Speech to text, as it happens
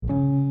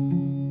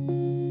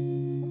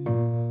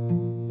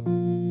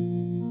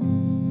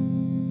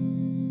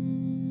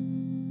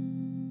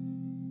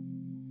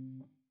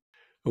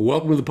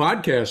Welcome to the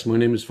podcast. My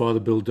name is Father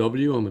Bill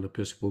W. I'm an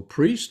Episcopal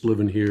priest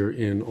living here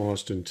in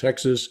Austin,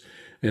 Texas,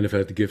 and have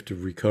had the gift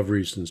of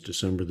recovery since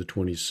December the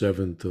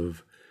 27th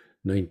of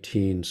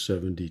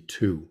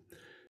 1972.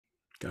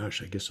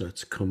 Gosh, I guess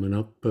that's coming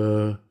up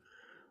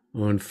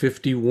on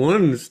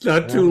 51. It's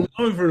not Yeah. too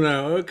long for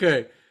now.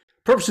 Okay.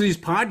 Purpose of these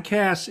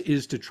podcasts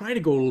is to try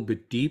to go a little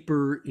bit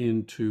deeper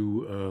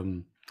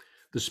into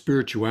the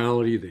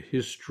spirituality, the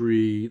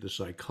history, the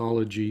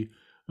psychology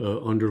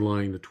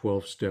underlying the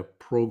 12-step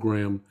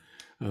program.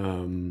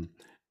 Um,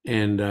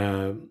 and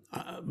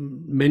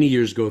many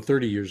years ago,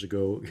 30 years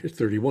ago,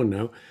 31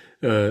 now,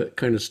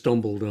 kind of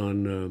stumbled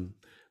on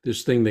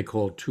this thing they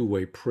called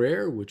two-way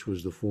prayer, which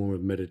was the form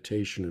of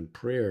meditation and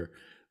prayer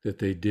that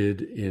they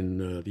did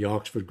in the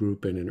Oxford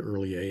group and in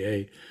early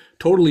AA.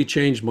 Totally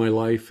changed my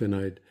life, and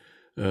I'd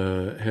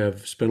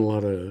have spent a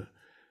lot of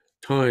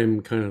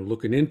time kind of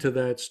looking into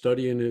that,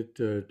 studying it,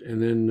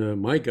 and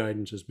then my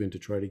guidance has been to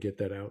try to get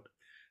that out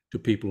to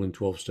people in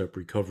 12-step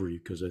recovery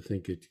because I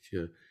think it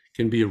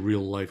can be a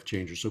real life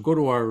changer. So go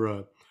to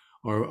our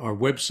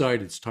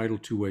website. It's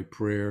titled Two-Way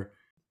Prayer.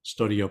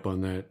 Study up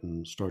on that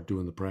and start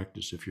doing the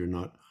practice if you're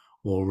not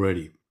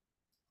already.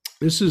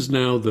 This is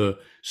now the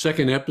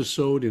second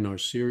episode in our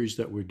series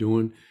that we're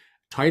doing.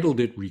 Titled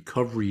it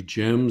Recovery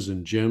Gems,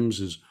 and Gems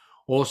is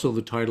also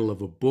the title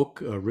of a book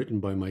written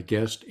by my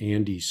guest,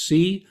 Andy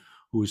C.,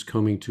 who is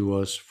coming to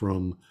us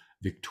from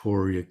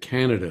Victoria,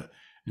 Canada.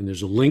 And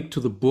there's a link to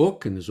the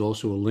book, and there's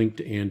also a link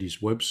to Andy's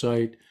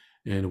website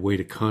and a way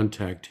to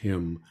contact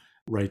him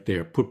right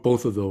there. Put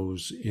both of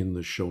those in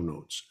the show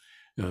notes.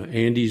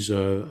 Andy's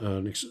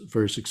a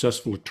very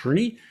successful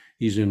attorney.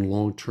 He's in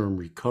long-term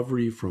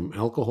recovery from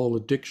alcohol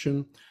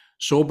addiction,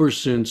 sober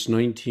since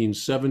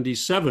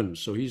 1977.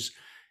 So he's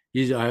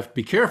I have to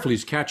be careful.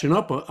 He's catching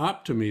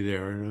up to me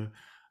there.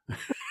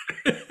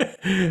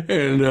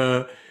 And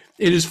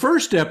in his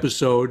first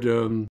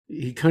episode,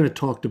 he kind of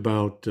talked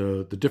about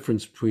the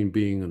difference between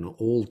being an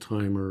old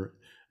timer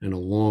and a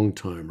long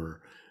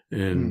timer,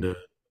 and Mm.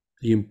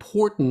 the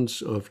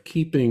importance of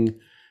keeping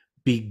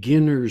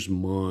beginner's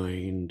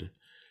mind.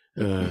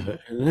 And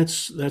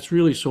that's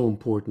really so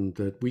important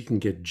that we can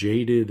get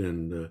jaded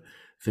and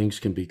things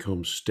can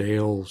become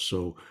stale.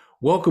 So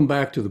welcome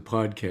back to the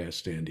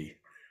podcast, Andy.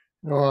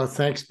 Oh,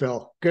 thanks,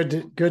 Bill.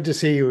 Good to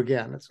see you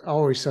again. It's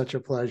always such a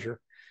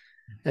pleasure.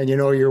 And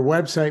your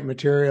website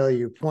material,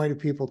 you pointed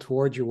people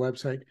towards your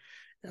website.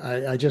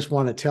 I just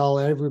want to tell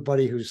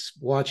everybody who's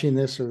watching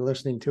this or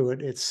listening to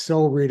it, it's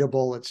so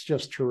readable. It's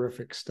just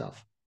terrific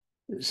stuff.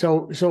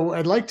 So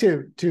I'd like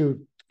to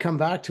come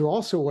back to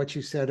also what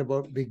you said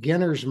about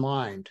beginner's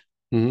mind.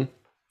 Hmm.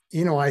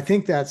 I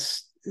think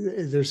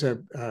there's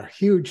a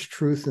huge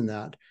truth in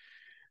that.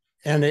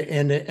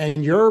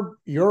 And your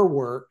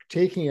work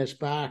taking us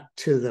back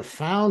to the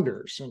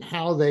founders and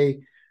how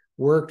they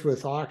worked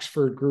with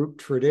Oxford group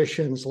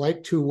traditions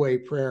like two-way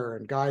prayer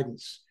and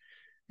guidance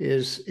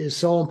is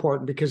so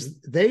important because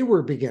they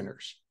were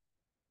beginners.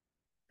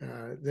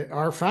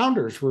 Our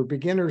founders were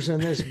beginners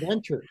in this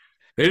venture.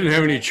 They didn't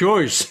have any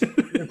choice.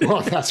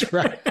 Well, that's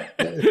right.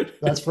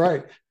 That's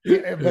right.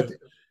 Yeah,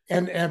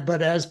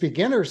 but as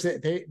beginners,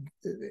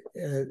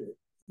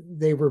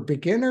 they were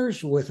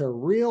beginners with a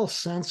real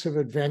sense of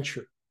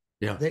adventure.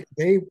 Yeah.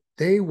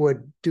 They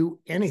would do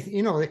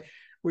anything.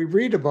 We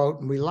read about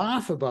and we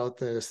laugh about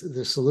the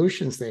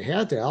solutions they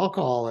had to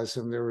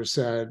alcoholism. There was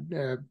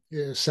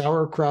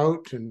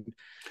sauerkraut and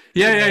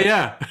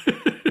Yeah.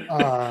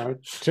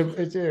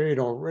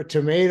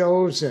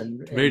 tomatoes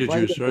and Tomato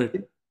juice,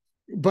 right?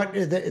 But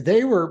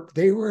they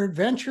were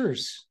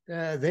adventurers.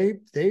 They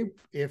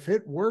if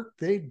it worked,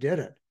 they did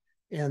it,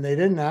 and they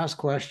didn't ask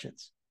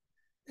questions.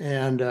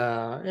 And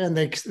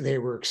they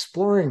were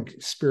exploring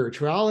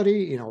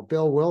spirituality.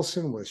 Bill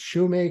Wilson with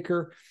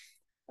Shoemaker,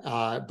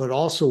 but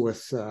also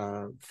with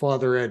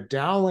Father Ed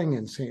Dowling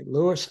in St.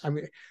 Louis. I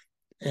mean,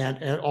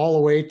 and all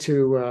the way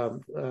to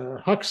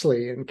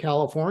Huxley in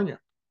California.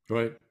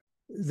 Right.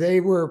 They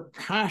were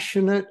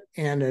passionate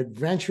and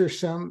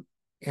adventuresome,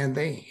 and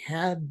they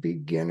had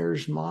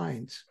beginners'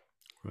 minds.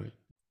 Right.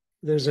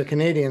 There's a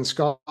Canadian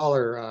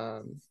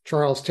scholar,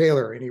 Charles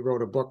Taylor, and he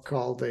wrote a book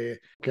called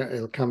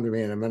it'll come to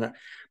me in a minute.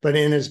 But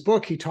in his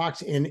book, he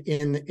talks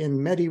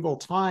in medieval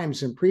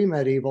times and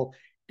pre-medieval,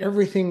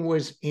 everything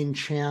was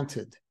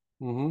enchanted.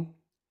 Mm-hmm.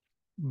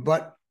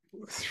 But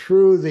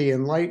through the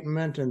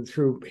Enlightenment and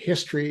through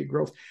history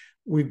growth,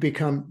 we've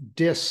become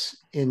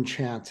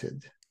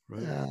disenchanted.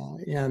 Right.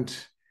 And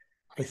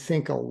I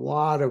think a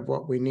lot of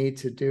what we need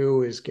to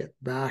do is get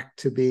back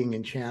to being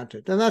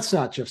enchanted. And that's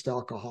not just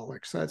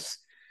alcoholics. That's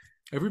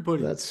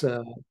Everybody. That's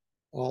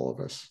all of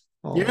us.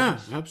 Yeah,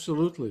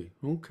 absolutely.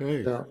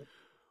 Okay. Yeah.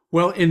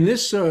 Well, in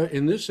this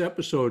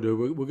episode,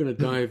 we're going to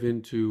dive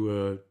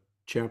into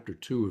chapter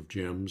 2 of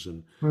Gems,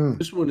 and Mm.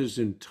 this one is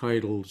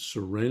entitled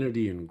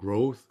Serenity and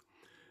Growth.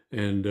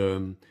 And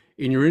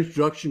in your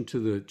introduction to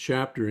the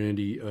chapter,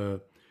 Andy,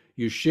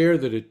 you share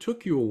that it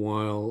took you a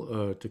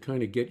while to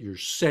kind of get your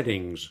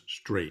settings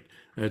straight.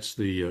 That's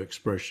the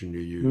expression you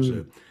use.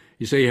 Mm.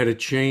 You say you had to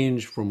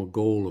change from a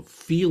goal of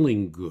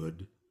feeling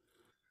good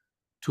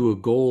to a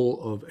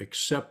goal of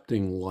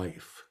accepting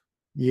life.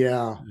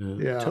 Yeah,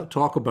 yeah,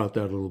 Talk about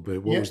that a little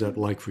bit. What yeah. was that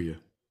like for you?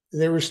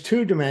 There was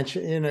two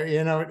dimensions.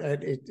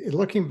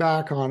 Looking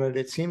back on it,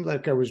 it seemed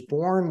like I was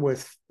born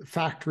with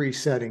factory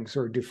settings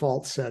or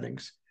default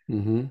settings,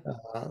 Mm-hmm.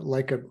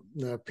 like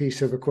a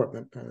piece of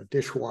equipment, a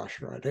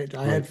dishwasher. Right? I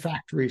Right. had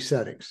factory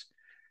settings,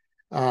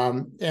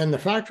 and the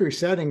factory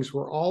settings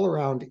were all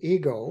around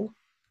ego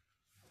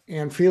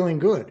and feeling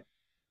good.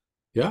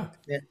 Yeah.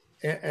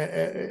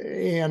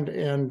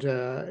 And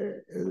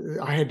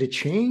I had to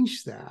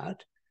change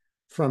that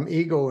from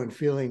ego and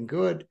feeling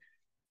good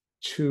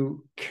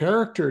to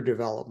character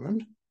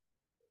development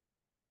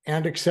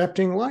and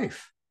accepting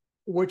life,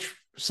 which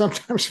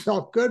sometimes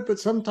felt good, but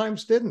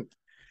sometimes didn't.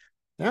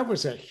 That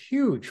was a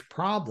huge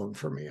problem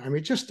for me. I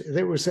mean, just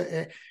there was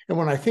and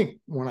when I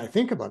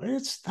think about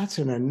it, that's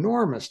an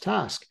enormous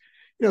task.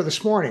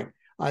 This morning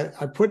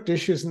I put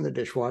dishes in the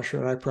dishwasher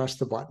and I pressed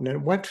the button and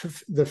it went to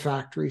the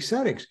factory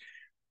settings.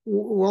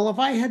 Well, if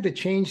I had to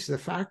change the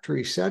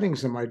factory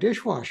settings in my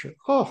dishwasher,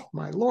 oh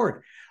my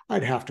Lord,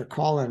 I'd have to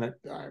call in it.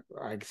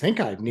 I think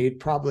I'd need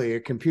probably a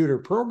computer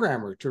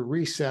programmer to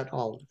reset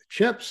all the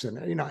chips. And,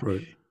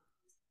 Right.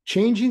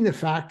 changing the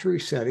factory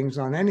settings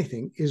on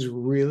anything is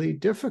really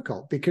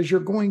difficult because you're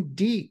going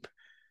deep.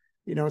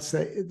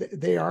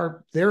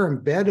 They're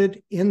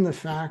embedded in the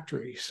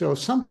factory. So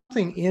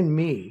something in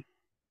me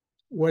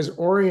was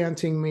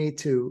orienting me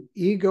to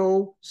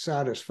ego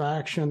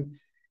satisfaction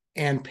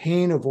and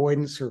pain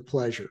avoidance or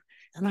pleasure.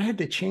 And I had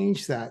to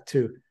change that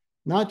to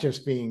not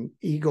just being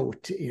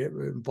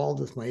involved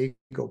with my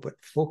ego, but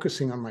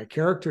focusing on my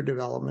character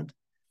development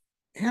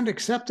and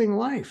accepting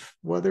life,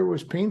 whether it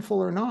was painful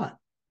or not.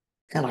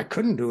 And I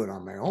couldn't do it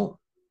on my own,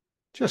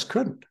 just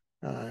couldn't.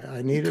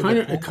 I needed a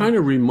It plan. kind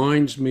of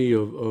reminds me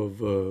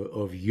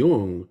of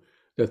Jung,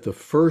 that the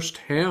first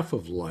half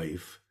of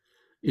life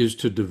is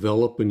to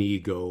develop an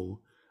ego,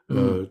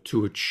 Mm,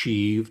 to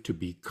achieve, to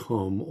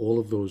become all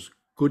of those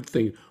good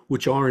things,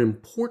 which are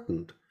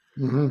important.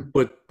 mm-hmm,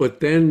 But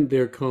then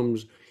there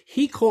comes,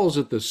 he calls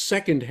it the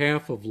second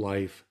half of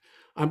life.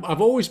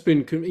 I've always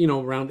been,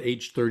 around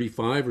age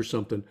 35 or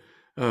something.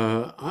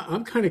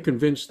 I'm kind of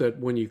convinced that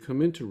when you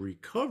come into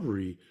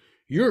recovery,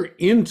 you're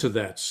into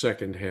that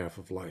second half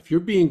of life. You're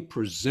being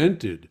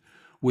presented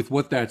with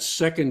what that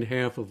second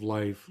half of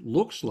life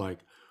looks like,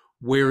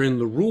 wherein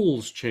the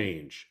rules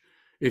change.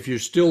 If you're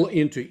still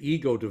into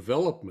ego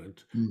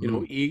development,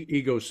 mm-hmm,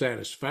 ego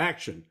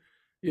satisfaction,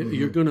 you're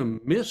mm-hmm. going to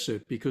miss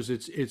it because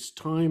it's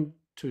time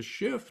to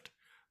shift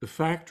the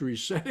factory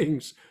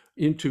settings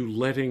into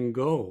letting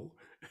go,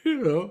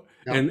 Yeah.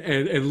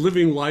 and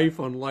living life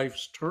on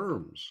life's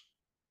terms.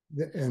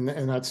 And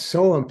that's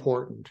so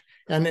important.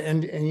 And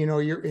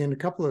you're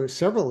in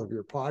several of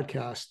your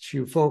podcasts,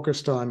 you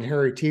focused on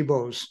Harry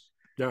Tiebow's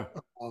Yeah.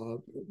 uh,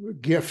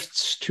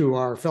 gifts to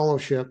our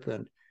fellowship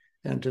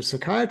and to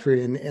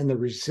psychiatry, and the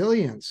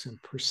resilience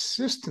and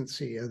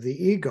persistency of the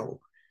ego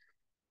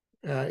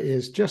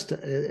is just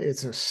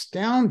it's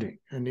astounding.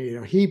 And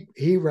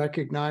he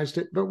recognized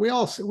it, but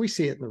we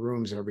see it in the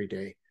rooms every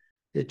day.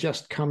 It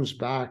just comes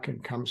back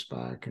and comes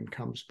back and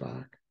comes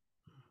back.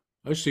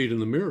 I see it in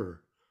the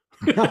mirror.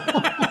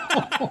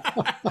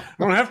 I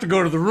don't have to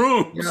go to the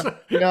rooms.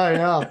 Yeah,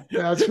 yeah,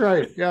 yeah. That's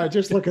right. Yeah,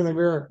 just look in the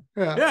mirror.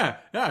 Yeah, Yeah.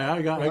 I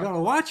yeah, got to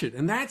watch it,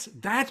 and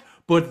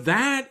but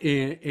that,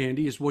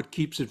 Andy, is what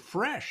keeps it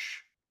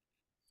fresh.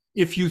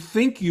 If you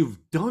think you've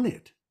done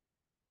it,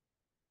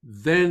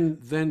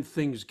 then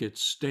things get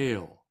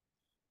stale.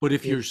 But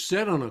if it, you're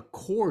set on a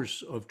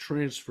course of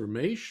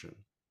transformation,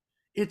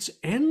 it's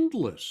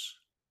endless.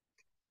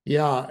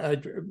 yeah.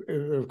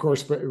 Of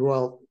course, but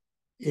well,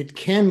 it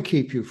can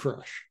keep you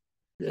fresh,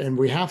 and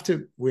we have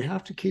to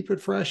keep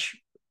it fresh,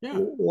 Yeah.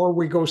 or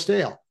we go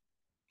stale.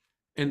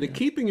 And the Yeah,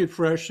 keeping it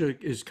fresh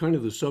is kind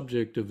of the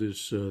subject of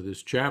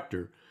this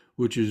chapter,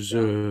 which is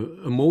yeah,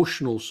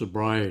 emotional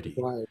sobriety.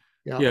 right.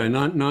 Yeah, Yeah,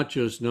 not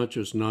just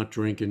not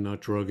drinking,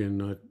 not drugging,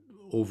 not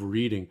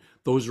overeating.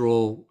 Those are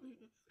all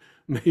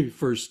maybe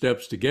first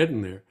steps to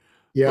getting there.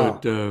 yeah.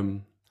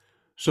 But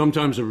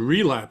sometimes a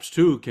relapse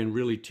too can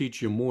really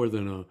teach you more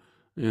than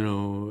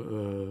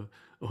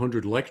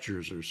 100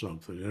 lectures or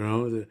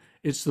something.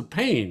 It's the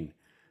pain.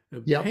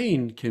 The Yep.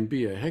 pain can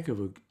be a heck of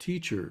a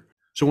teacher.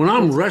 So when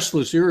I'm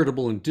restless,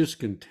 irritable, and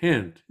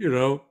discontent,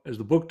 as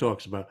the book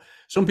talks about,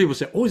 some people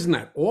say, "Oh, isn't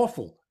that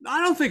awful?"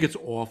 I don't think it's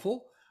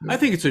awful. I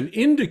think it's an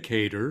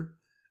indicator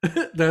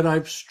that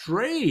I've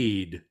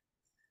strayed,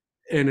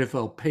 and if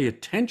I'll pay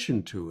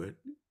attention to it,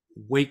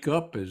 wake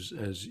up, as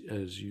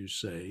you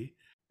say,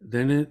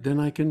 then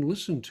I can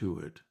listen to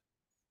it.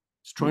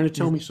 It's trying to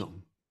tell You me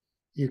something.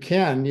 you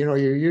can, you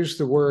use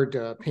the word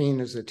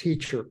pain as a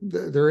teacher.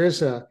 There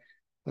is a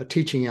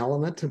teaching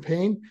element to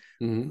pain.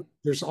 Hmm.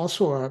 There's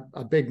also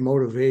a big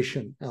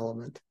motivation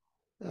element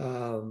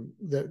Hmm.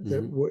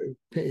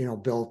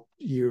 Bill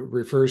you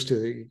refers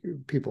to.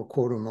 People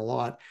quote him a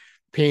lot.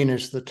 Pain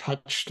is the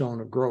touchstone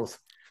of growth.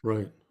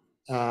 Right.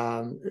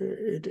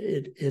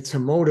 It's a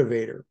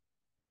motivator,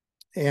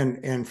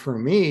 and for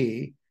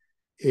me,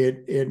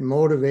 it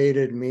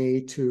motivated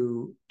me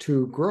to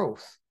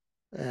growth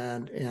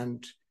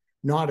and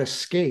not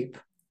escape.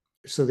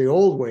 So the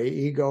old way,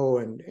 ego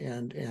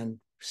and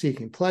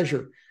seeking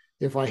pleasure,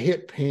 if I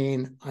hit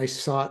pain, I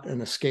sought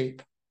an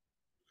escape.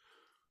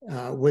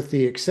 With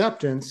the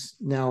acceptance,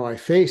 now I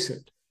face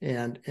it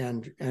and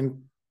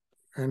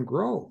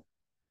grow.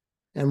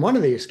 And one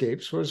of the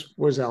escapes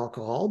was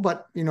alcohol,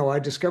 but I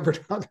discovered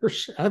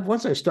others.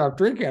 Once I stopped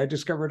drinking, I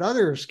discovered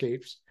other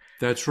escapes.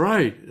 That's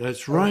right.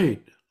 That's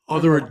right.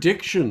 Other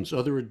addictions.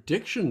 I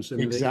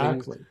mean,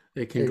 Exactly.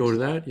 they can go to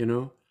that.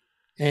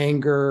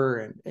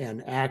 Anger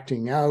and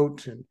acting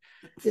out, and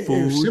it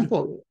was Food.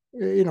 simple.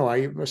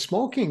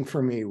 Smoking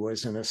for me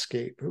was an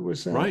escape. It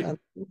was Right. an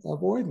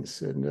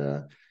avoidance,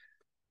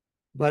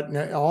 but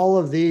all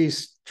of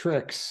these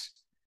tricks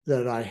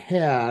that I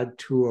had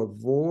to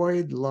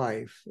avoid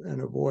life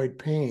and avoid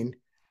pain,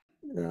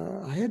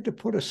 I had to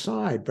put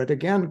aside. But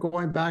again,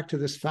 going back to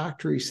this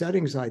factory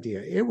settings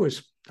idea,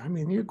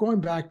 you're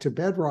going back to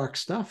bedrock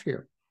stuff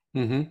here.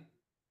 Mm-hmm.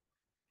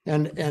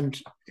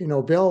 And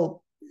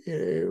Bill,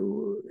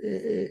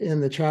 in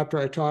the chapter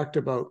I talked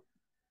about,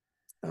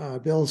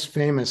 Bill's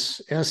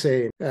famous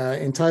essay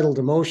entitled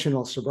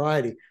Emotional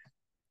Sobriety.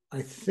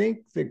 I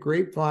think the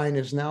Grapevine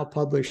has now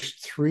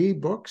published 3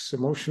 books,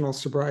 Emotional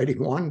Sobriety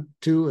 1,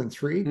 2, and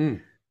 3.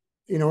 Mm.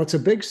 It's a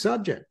big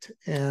subject.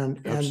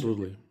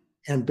 Absolutely.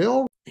 And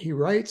Bill, he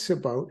writes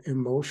about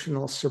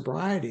emotional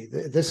sobriety.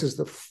 This is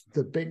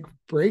the big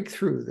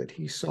breakthrough that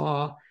he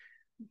saw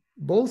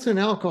both in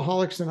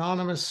Alcoholics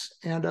Anonymous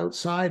and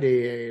outside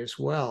AA as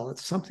well.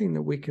 It's something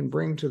that we can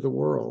bring to the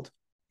world.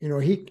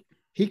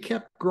 He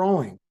kept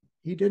growing.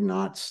 He did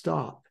not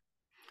stop.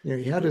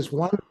 He had his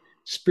one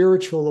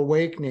spiritual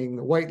awakening,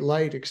 the white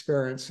light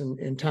experience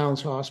in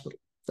Towns Hospital.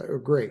 That were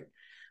great.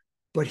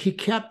 But he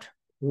kept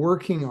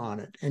working on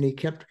it, and he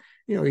kept,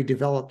 he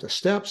developed the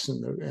steps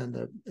and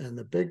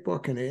the big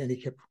book, and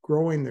he kept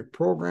growing the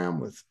program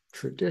with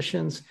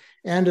traditions.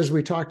 And as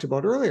we talked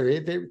about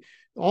earlier,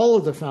 all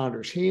of the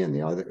founders, he and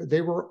the other,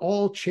 they were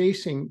all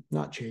pursuing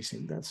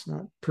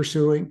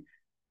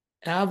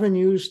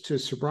avenues to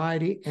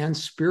sobriety and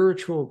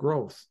spiritual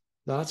growth.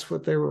 That's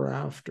what they were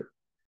after.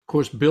 Of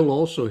course, Bill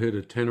also hit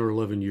a 10 or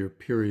 11-year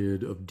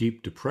period of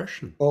deep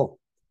depression. Oh,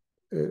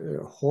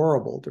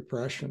 horrible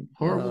depression.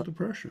 Horrible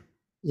depression.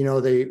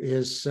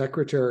 His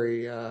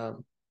secretary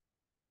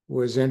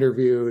was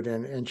interviewed,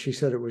 and she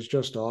said it was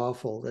just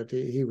awful that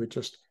he would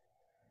just,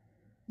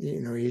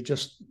 he'd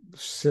just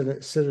sit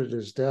at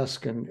his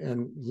desk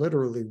and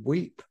literally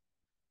weep.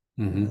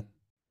 Mm-hmm.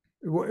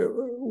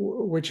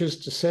 Which is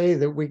to say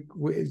that we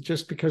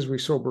just because we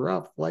sober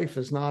up, life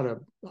is not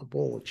a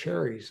bowl of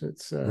cherries.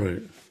 It's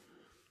right.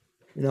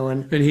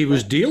 And he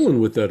was dealing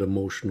with that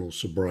emotional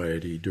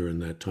sobriety during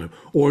that time,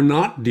 or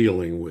not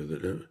dealing with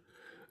it.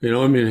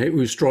 He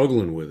was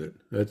struggling with it.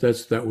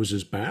 That was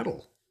his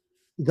battle.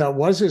 That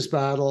was his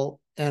battle,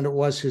 and it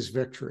was his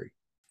victory.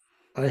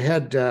 I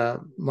had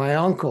my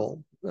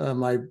uncle,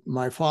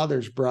 my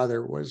father's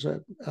brother, was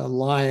a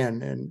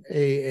lion in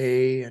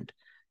AA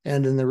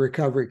and in the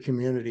recovery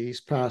community.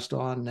 He's passed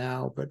on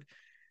now, but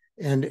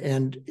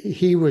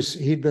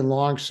he'd been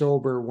long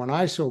sober when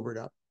I sobered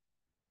up.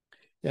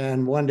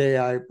 And one day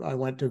I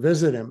went to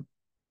visit him.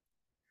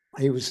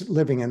 He was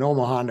living in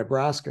Omaha,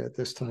 Nebraska at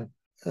this time.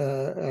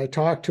 I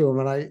talked to him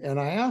and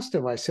I asked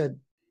him, I said,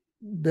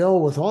 Bill,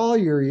 with all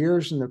your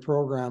years in the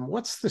program,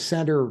 what's the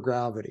center of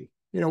gravity?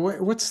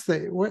 What's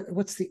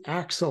the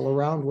axle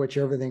around which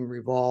everything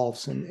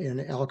revolves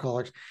in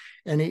Alcoholics?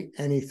 And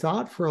he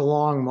thought for a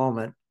long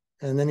moment,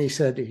 and then he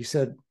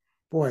said,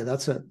 boy,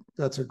 that's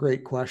a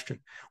great question,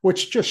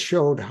 which just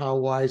showed how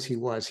wise he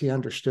was. He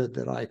understood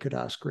that I could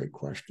ask great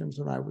questions,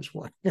 and I was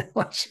one.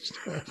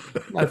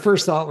 My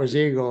first thought was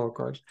ego, of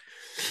course.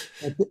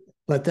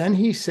 But then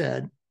he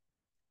said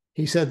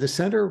the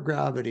center of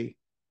gravity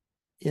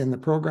in the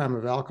program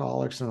of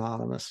Alcoholics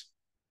Anonymous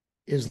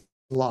is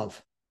love.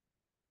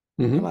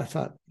 Mm-hmm. And I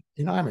thought,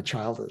 I'm a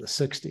child of the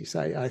 60s.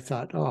 I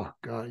thought, oh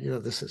God,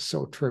 this is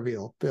so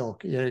trivial, Bill.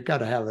 You got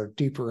to have a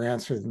deeper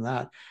answer than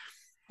that.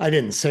 I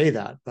didn't say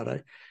that,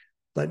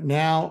 but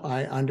now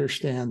I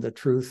understand the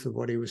truth of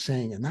what he was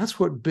saying. And that's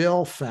what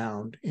Bill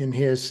found and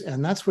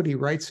that's what he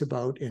writes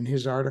about in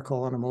his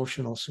article on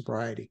emotional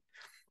sobriety.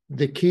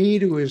 The key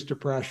to his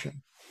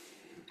depression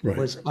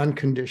was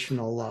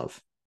unconditional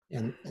love.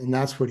 And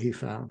that's what he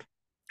found.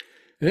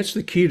 And that's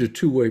the key to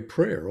two-way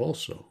prayer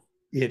also.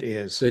 It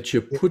is. That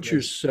you put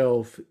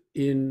yourself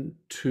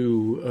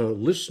into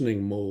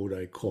listening mode,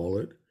 I call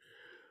it,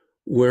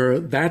 where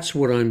that's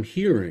what I'm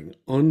hearing,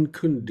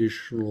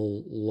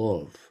 unconditional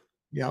love.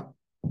 Yep.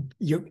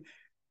 You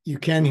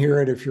can hear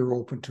it if you're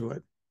open to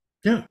it.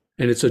 Yeah.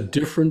 And it's a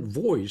different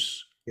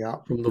voice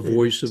from the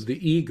voice of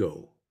the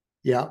ego.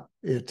 Yeah.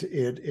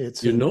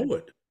 It's you know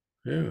it.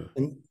 Yeah.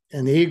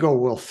 And the ego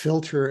will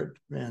filter it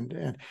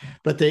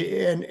but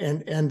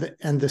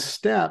the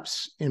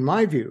steps, in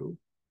my view,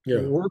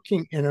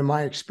 working, and in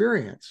my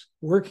experience,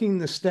 working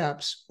the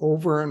steps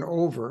over and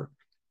over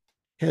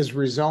has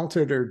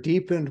resulted or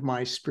deepened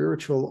my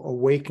spiritual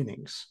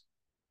awakenings.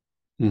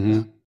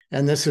 Mm-hmm.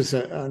 And this is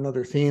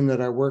another theme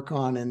that I work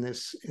on in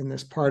this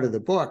part of the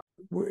book.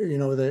 You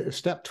know, the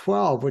step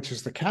 12, which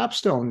is the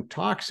capstone,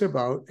 talks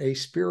about a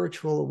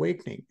spiritual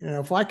awakening. And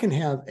if I can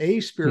have a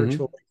Mm-hmm.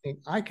 spiritual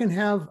awakening, I can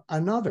have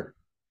another.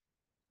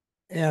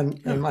 And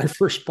Yeah. my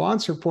first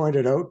sponsor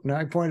pointed out, and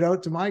I pointed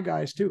out to my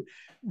guys too,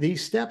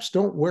 these steps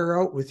don't wear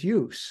out with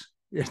use.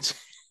 It's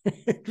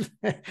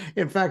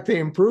in fact, they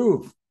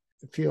improve,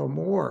 feel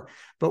more.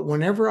 But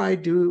whenever I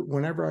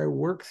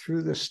work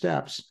through the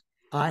steps,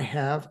 I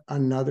have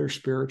another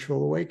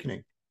spiritual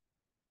awakening.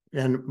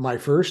 And my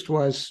first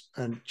was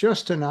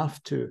just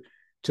enough to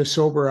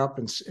sober up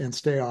and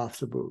stay off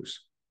the booze.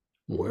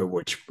 Mm-hmm.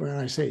 Which, when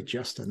I say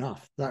just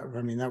enough,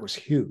 that was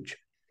huge.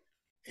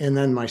 And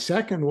then my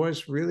second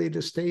was really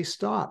to stay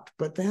stopped.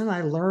 But then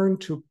I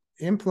learned to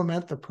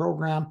implement the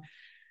program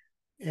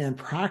and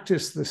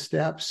practice the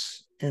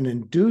steps and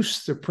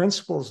induce the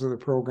principles of the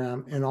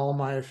program in all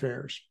my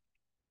affairs.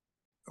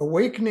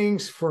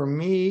 Awakenings for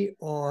me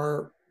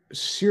are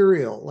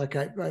serial. Like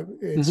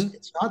Mm-hmm.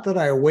 it's not that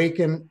I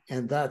awaken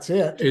and that's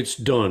it. It's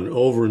done,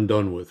 over and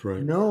done with,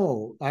 right?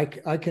 No, I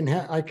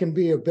can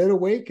be a bit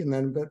awake and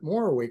then a bit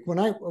more awake. When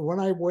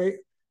I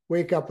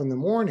wake up in the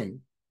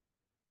morning,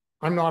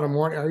 I'm not a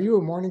morning. Are you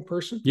a morning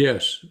person?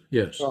 Yes,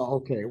 yes. Oh,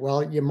 okay.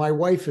 Well, yeah, my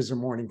wife is a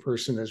morning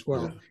person as Yeah.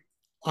 well.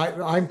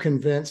 I'm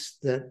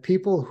convinced that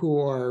people who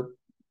are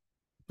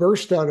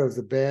burst out of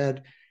the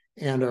bed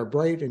and are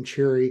bright and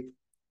cheery,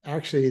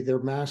 actually, they're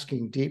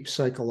masking deep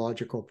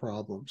psychological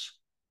problems.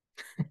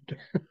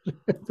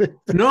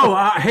 No,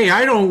 hey,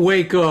 I don't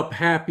wake up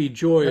happy,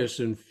 joyous,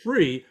 and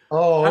free.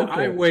 Oh, I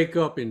okay. wake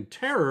up in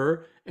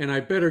terror, and I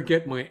better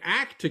get my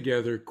act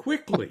together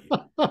quickly.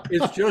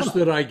 It's just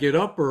that I get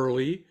up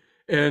early,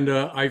 and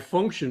I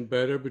function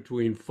better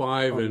between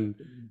five Oh, and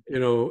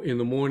in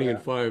the morning and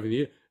yeah. five in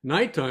the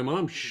nighttime.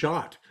 I'm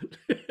shot.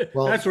 That's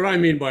Well, what I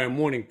mean by a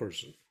morning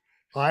person.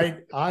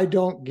 I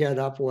don't get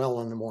up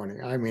well in the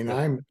morning. I mean,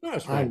 Yeah,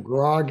 that's I'm fine.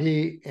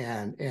 groggy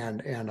and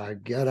I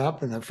get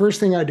up and the first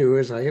thing I do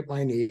is I hit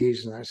my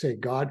knees and I say,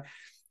 God,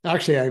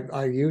 actually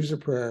I use a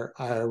prayer.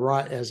 I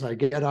arise as I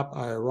get up,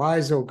 I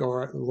arise, O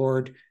God,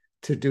 Lord,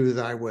 to do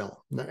thy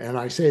will. And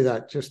I say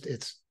that just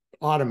it's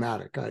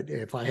automatic.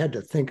 If I had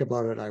to think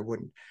about it, I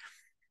wouldn't.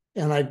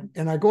 And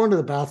I go into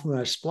the bathroom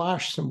and I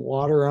splash some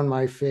water on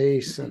my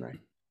face and I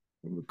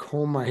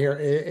comb my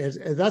hair.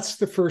 That's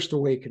the first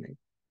awakening.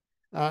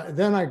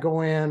 Then I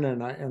go in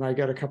and I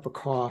get a cup of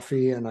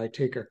coffee and I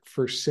take a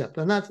first sip,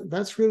 and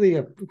that's really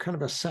a kind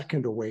of a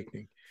second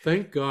awakening.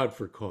 Thank God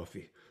for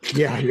coffee.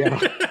 Yeah, yeah,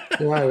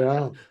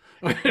 yeah,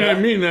 yeah, I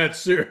mean that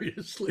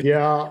seriously.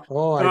 yeah.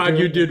 Oh, I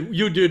God, do.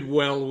 you did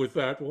well with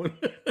that one.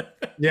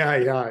 Yeah,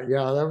 yeah,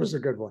 yeah. That was a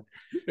good one.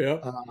 Yeah.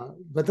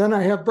 But then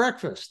I have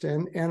breakfast,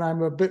 and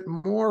I'm a bit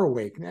more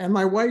awake. And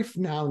my wife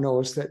now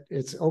knows that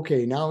it's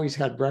okay. Now he's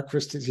had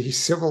breakfast. He's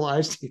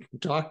civilized. He can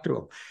talk to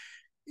him.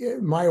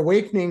 My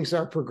awakenings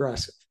are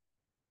progressive,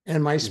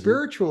 and my Hmm.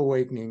 spiritual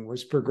awakening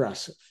was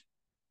progressive.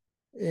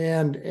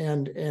 And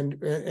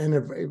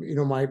if,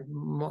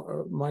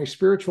 my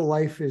spiritual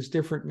life is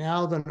different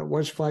now than it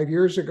was 5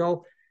 years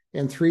ago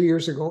and 3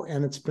 years ago,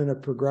 and it's been a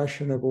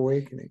progression of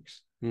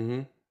awakenings.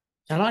 Hmm.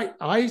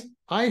 And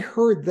I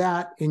heard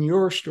that in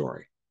your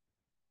story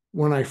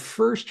when I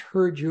first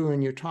heard you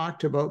and you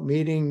talked about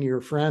meeting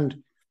your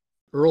friend.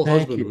 Earl Thank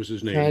Husband you, was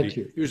his name. thank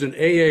He, you. he was an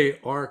AA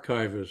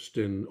archivist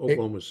in It,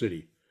 Oklahoma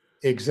City.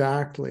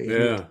 exactly, and you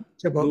Yeah,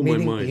 talked about blew my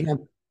meeting mind.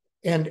 him,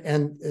 and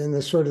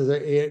the sort of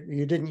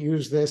you didn't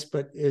use this,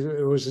 but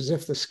it was as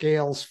if the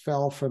scales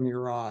fell from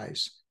your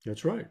eyes.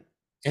 That's right.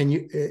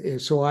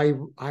 And so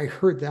I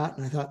heard that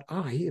and I thought,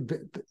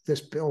 this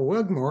Bill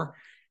Wigmore,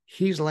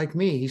 he's like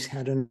me. He's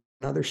had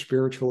another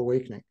spiritual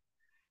awakening,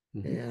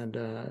 Hmm.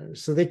 and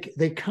so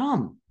they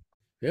come.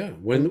 Yeah,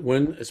 And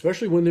when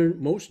especially when they're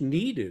most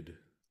needed.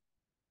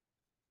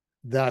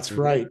 that's And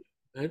that, right.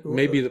 that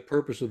may be the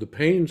purpose of the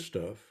pain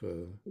stuff.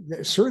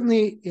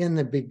 Certainly, in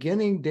the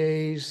beginning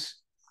days,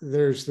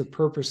 there's the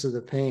purpose of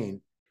the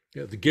pain.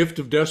 Yeah, the gift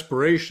of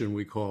desperation,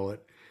 we call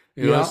it.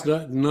 Yeah. It's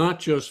not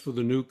just for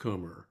the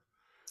newcomer.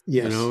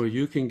 Yes.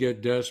 You can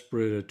get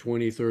desperate at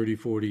 20, 30,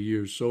 40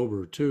 years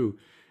sober too.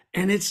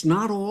 And it's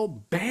not all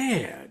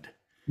bad.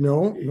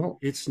 No. No.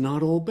 It's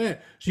not all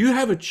bad. So you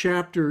have a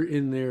chapter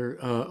in there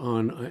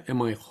on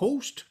am I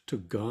host to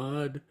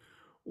God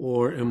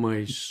or am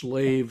I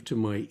slave to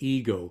my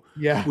ego,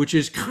 Yeah. which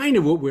is kind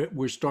of what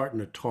we're starting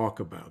to talk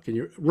about. Can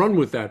you run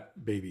with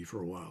that baby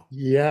for a while?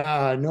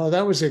 Yeah. No.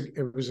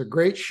 It was a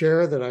great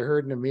share that I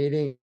heard in a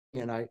meeting,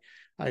 and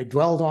I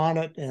dwelled on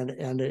it,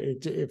 and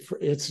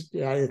it's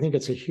I think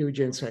it's a huge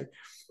insight.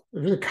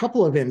 There's a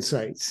couple of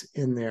insights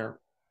in there.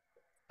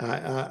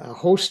 A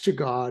host to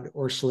God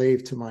or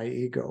slave to my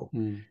ego.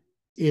 Mm,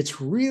 It's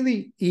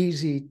really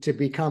easy to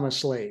become a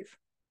slave.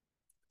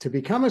 To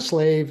become a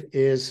slave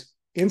is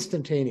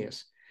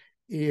instantaneous.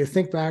 You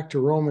think back to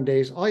Roman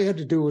days, all you had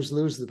to do was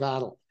lose the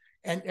battle,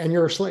 and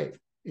you're a slave.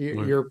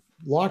 right. You're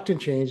locked in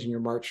chains and you're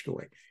marched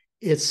away.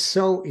 It's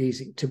so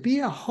easy. To be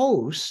a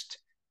host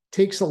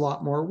takes a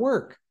lot more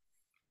work.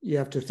 you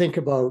have to think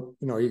about,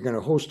 you're going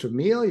to host a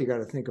meal. You got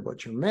to think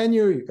about your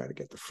menu. You got to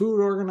get the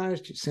food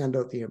organized. You send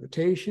out the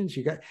invitations.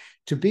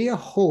 To be a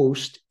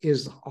host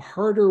is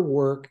harder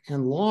work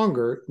and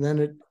longer than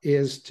it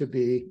is to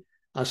be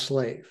a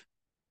slave.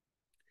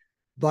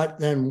 But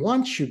then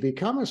once you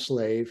become a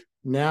slave,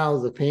 now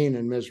the pain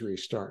and misery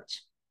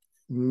starts.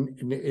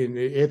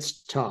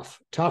 It's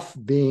tough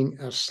being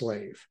a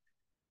slave.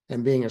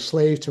 And being a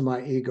slave to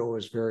my ego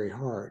is very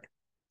hard.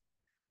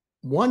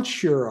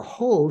 Once you're a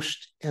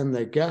host and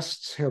the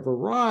guests have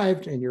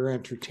arrived and you're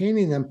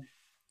entertaining them,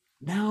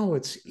 now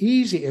it's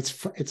easy.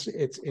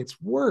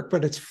 It's work,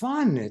 but it's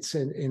fun. It's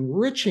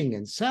enriching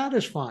and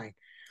satisfying.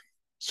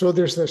 So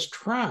there's this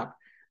trap.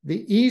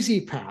 The easy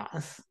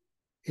path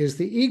is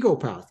the ego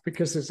path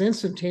because it's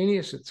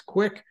instantaneous, it's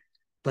quick,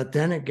 but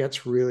then it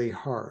gets really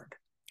hard.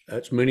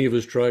 That's many of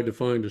us tried to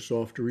find a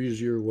softer,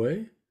 easier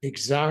way.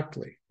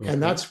 Exactly. Okay.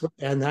 And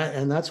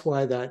that's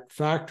why that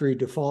factory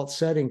default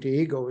setting to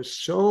ego is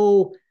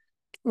so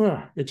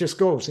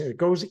it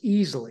goes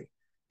easily,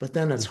 but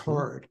then it's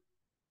hard.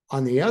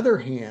 On the other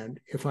hand,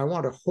 if I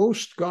want to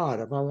host God,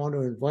 if I want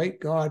to invite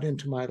God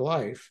into my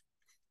life,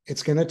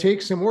 it's going to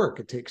take some work.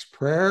 It takes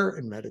prayer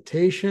and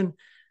meditation.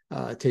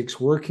 It takes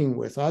working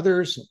with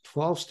others,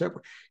 12-step.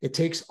 It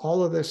takes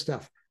all of this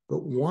stuff.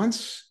 But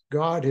once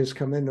God has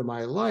come into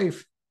my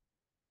life,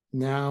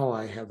 now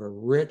I have a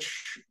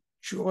rich,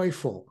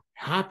 joyful,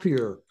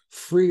 happier,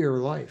 freer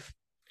life.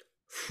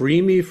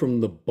 Free me from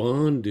the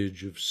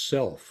bondage of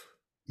self.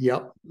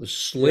 Yep. The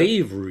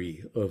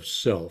slavery of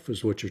self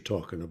is what you're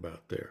talking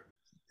about there.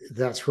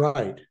 That's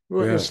right.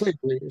 Well, yeah.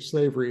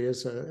 Slavery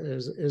is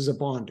a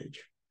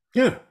bondage.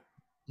 Yeah.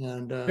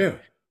 And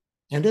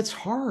and it's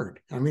hard.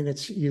 I mean,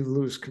 you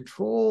lose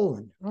control,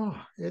 and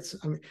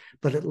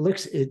but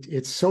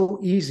it's so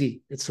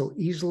easy. It's so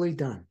easily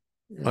done.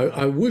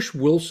 I wish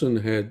Wilson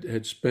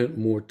had spent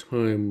more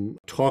time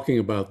talking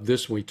about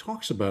this when he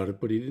talks about it,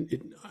 but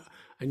it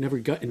never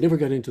got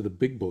into the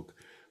big book.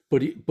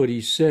 But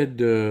he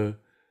said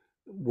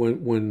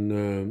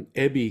when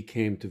Ebby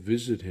came to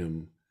visit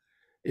him,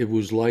 it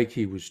was like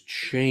he was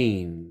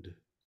chained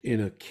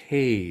in a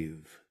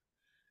cave,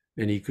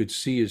 and he could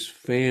see his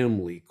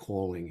family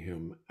calling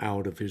him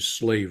out of his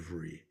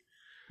slavery,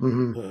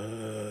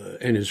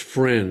 and his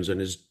friends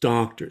and his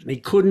doctors, and he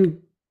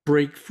couldn't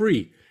break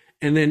free.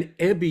 And then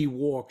Ebby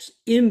walks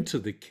into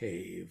the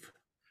cave,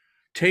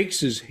 takes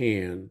his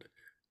hand,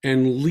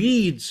 and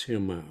leads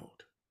him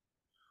out.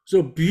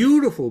 So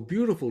beautiful,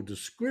 beautiful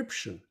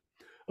description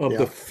of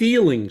the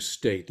feeling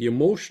state, the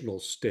emotional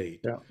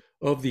state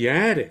of the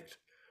addict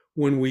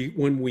when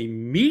we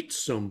meet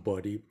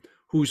somebody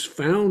who's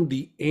found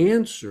the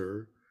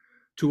answer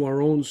to our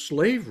own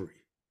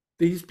slavery.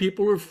 These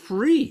people are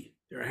free.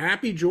 They're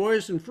happy,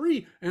 joyous, and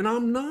free, and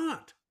I'm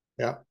not.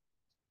 Yeah.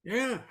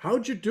 Yeah,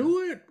 how'd you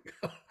do it?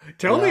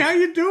 Tell me how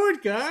you do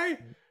it, guy.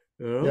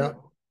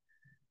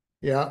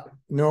 Yeah.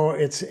 No,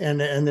 it's and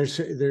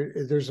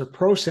there's a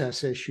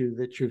process issue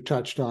that you've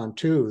touched on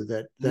too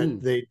that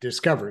they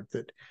discovered,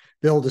 that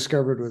Bill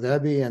discovered with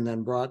Ebby and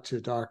then brought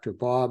to Dr.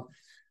 Bob,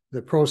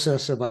 the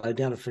process of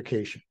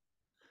identification.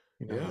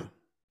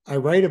 I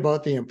write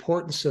about the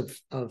importance of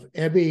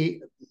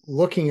Ebby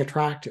looking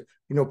attractive.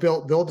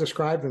 Bill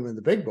described him in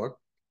the big book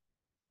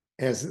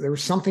as there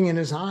was something in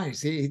his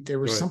eyes. There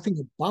was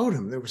something about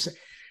him.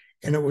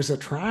 And it was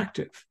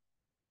attractive.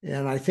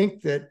 And I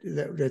think that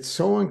it's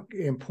so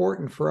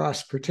important for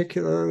us,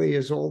 particularly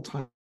as old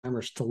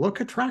timers, to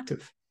look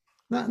attractive,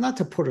 not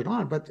to put it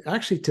on, but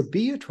actually to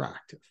be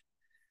attractive.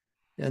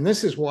 And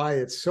this is why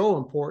it's so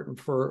important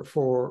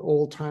for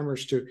old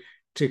timers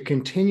to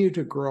continue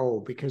to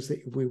grow, because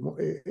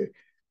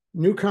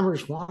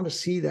newcomers want to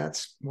see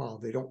that. Well,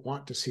 they don't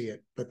want to see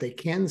it, but they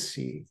can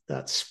see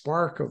that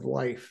spark of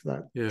life,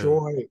 that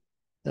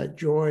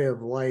joy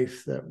of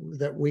life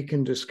that we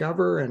can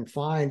discover and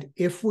find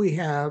if we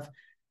have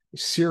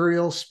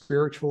serial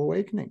spiritual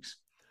awakenings.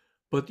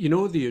 But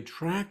the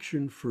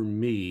attraction for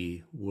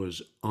me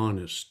was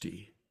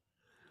honesty.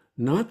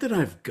 Not that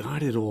I've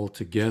got it all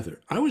together.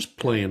 I was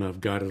playing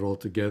I've got it all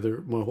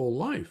together my whole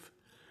life.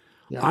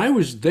 Yeah. I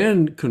was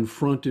then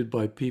confronted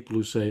by people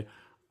who say,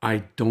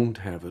 I don't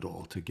have it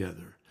all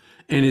together.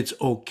 And it's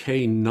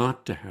okay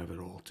not to have it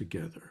all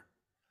together.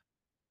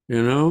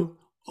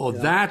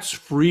 That's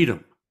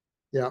freedom.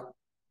 Yeah.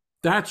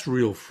 That's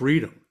real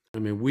freedom. I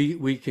mean,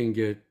 we can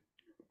get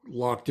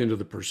locked into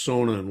the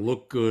persona and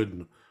look good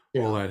and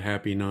all that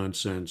happy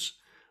nonsense,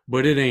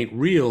 but it ain't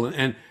real.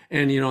 And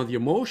the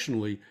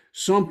emotionally,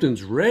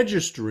 something's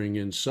registering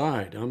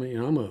inside. I mean,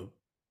 I'm a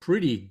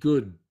pretty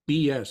good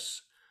BS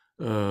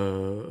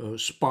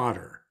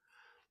spotter.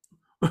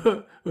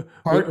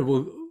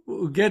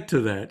 We'll get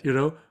to that,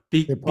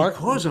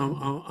 because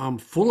I'm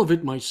full of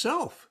it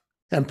myself.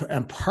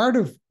 And part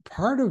of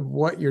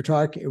what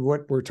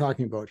we're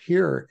talking about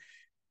here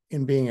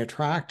in being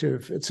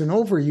attractive, it's an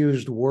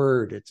overused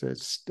word. It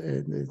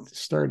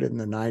started in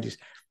the 90s,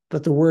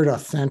 but the word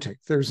authentic,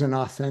 there's an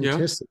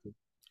authenticity,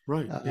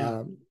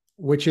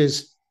 which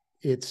is,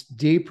 it's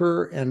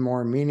deeper and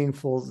more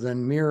meaningful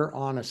than mere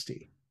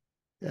honesty.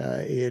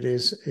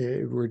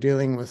 we're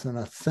dealing with an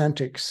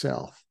authentic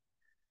self.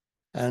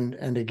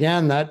 And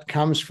again, that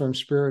comes from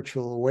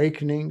spiritual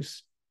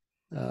awakenings,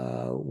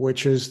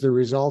 which is the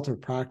result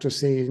of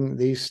practicing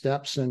these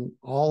steps in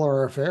all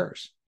our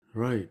affairs.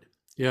 Right.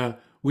 Yeah.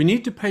 We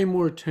need to pay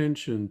more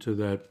attention to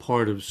that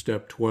part of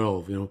step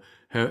 12,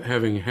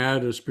 having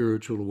had a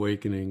spiritual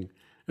awakening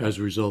as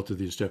a result of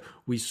these steps.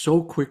 We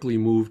so quickly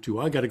move to,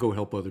 I got to go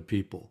help other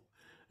people.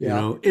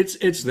 Yeah.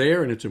 It's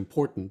there and it's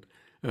important.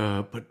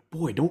 But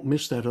boy, don't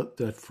miss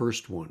that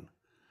first one,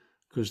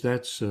 because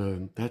that's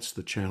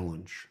the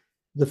challenge.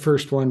 The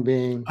first one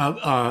being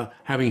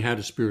Having had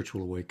a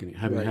spiritual awakening,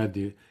 having right.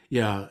 had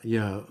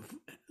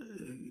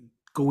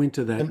go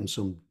into that in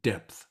some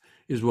depth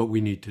is what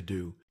we need to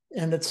do.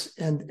 And it's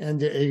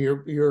and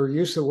your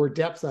use of the word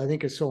depth, I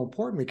think, is so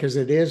important because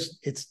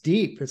it's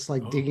deep. It's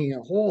like digging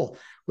a hole.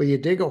 When you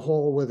dig a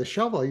hole with a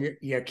shovel,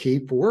 you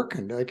keep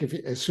working. Like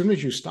as soon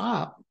as you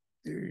stop,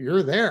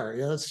 you're there.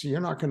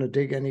 You're not going to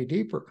dig any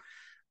deeper.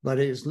 But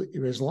as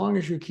long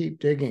as you keep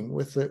digging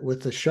with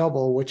the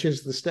shovel, which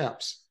is the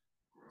steps,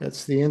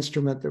 that's the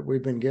instrument that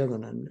we've been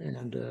given,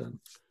 and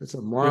it's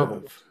a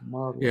marvelous.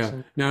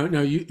 Yeah.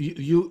 Now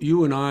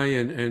you and I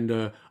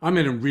and I'm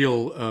in a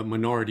real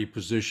minority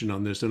position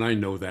on this, and I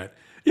know that.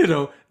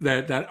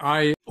 That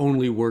I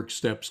only work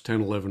steps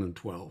 10, 11, and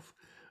 12.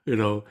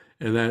 And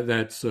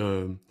that's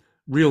a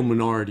real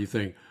minority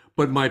thing.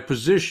 But my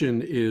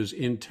position is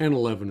in 10,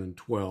 11, and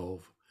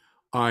 12,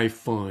 I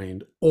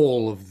find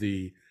all of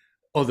the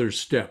other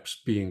steps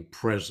being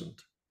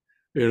present.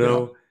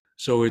 Yeah.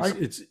 So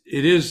it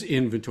is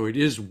inventory, it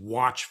is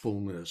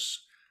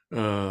watchfulness.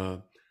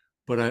 But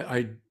well,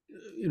 I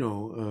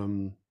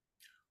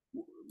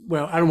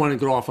don't want to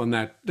go off on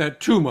that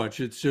too much.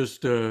 It's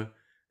just, I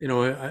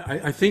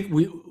think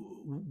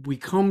we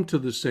come to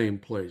the same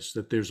place,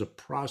 that there's a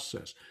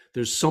process.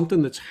 There's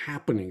something that's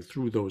happening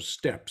through those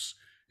steps,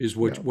 is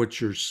what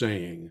you're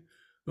saying,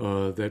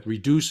 that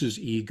reduces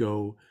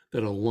ego,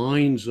 that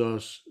aligns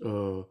us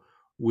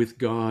with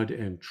God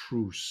and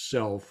true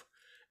self,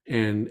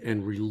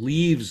 and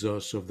relieves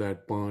us of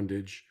that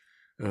bondage.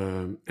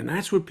 And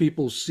that's what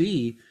people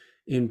see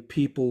in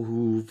people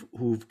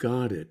who've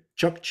got it.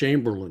 Chuck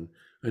Chamberlain,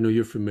 I know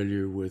you're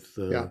familiar with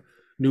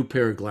New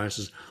Pair of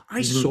Glasses.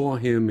 I saw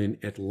him in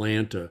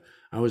Atlanta.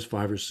 I was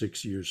 5 or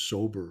 6 years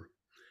sober.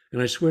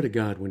 And I swear to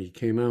God, when he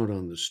came out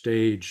on the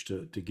stage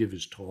to give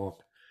his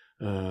talk,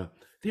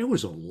 there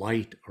was a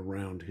light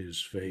around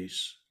his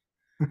face.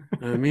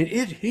 I mean,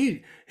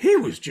 he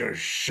was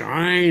just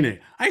shining.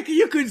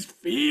 You could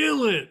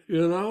feel it,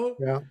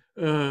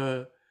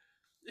 Yeah.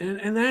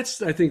 And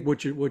that's, I think,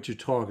 what you're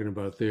talking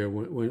about there.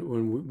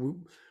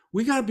 When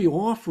we got to be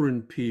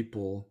offering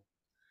people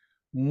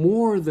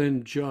more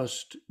than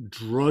just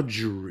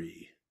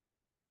drudgery.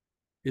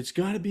 It's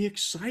got to be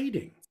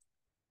exciting,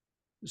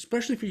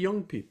 especially for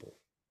young people.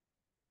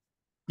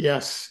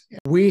 Yes,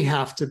 we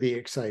have to be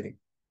exciting.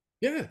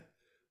 Yeah,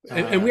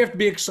 and we have to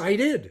be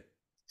excited.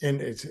 And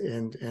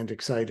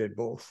excited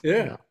both.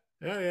 Yeah.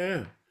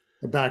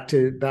 Back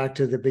to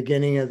the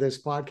beginning of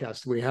this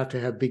podcast, we have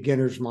to have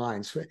beginners'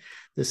 minds.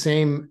 The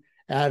same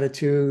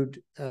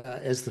attitude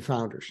as the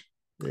founders.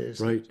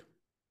 Right.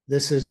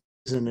 This is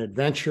an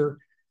adventure,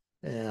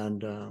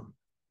 and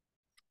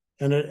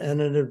an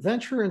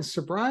adventure in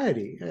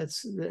sobriety.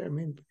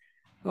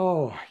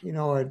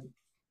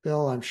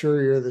 Bill, I'm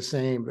sure you're the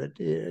same, but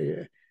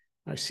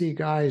I see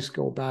guys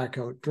go back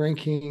out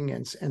drinking,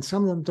 and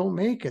some of them don't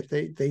make it.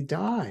 They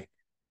die.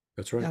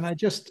 That's right.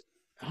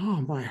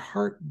 And my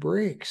heart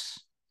breaks.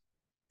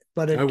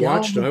 But I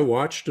watched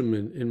them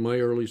in my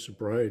early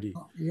sobriety.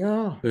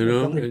 Yeah.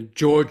 And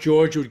George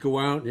would go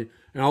out and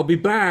I'll be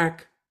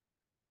back.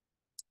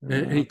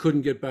 And he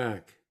couldn't get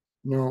back.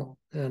 No.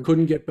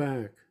 Couldn't get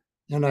back.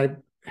 And I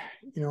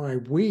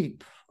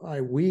weep.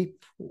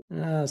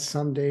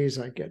 Some days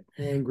I get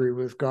angry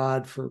with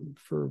God for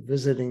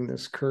visiting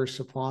this curse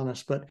upon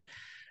us. But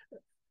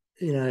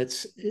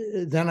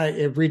then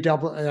I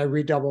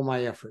redouble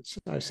my efforts.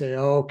 I say,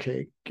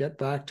 okay, get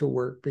back to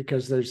work,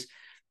 because there's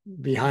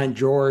behind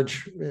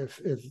George, if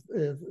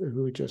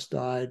who just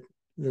died,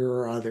 there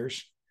are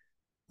others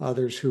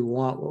who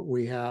want what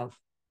we have.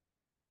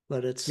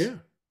 But it's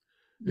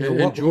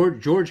and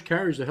George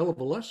carries a hell of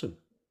a lesson.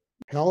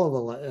 Hell of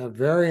a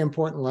very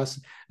important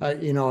lesson.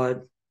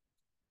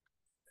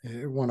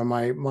 One of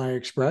my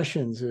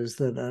expressions is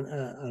that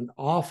an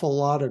awful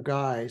lot of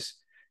guys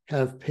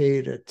have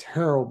paid a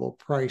terrible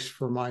price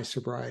for my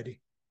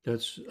sobriety.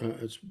 That's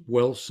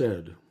well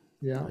said.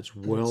 Yeah, it's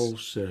well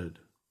said.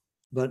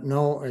 But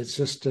no, it's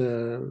just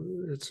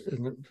it's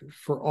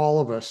for all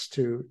of us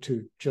to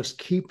just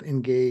keep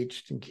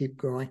engaged and keep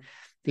going,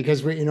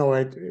 because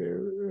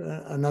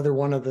another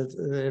one of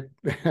the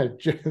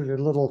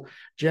little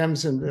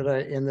gems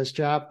in this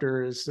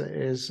chapter is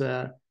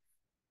the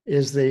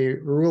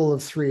rule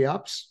of 3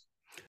 ups.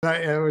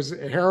 It was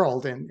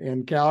Harold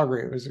in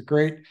Calgary. It was a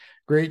great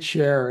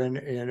share, and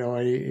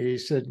he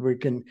said,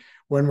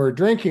 when we're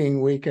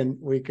drinking, we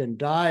can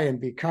die and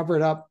be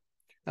covered up,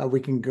 we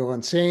can go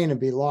insane and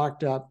be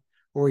locked up,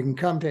 or we can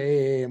come to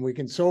AA and we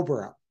can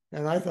sober up.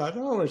 And I thought,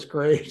 oh, it's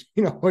great.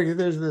 You know,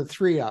 there's the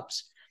 3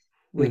 ups.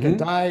 We can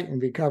die and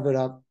be covered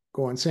up,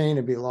 go insane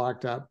and be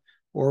locked up,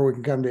 or we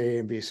can come to AA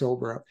and be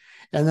sober up.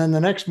 And then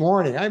the next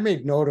morning, I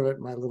made note of it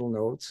in my little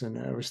notes, and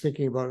I was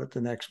thinking about it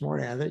the next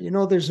morning. I thought, you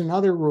know, there's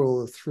another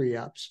rule of 3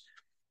 ups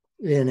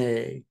in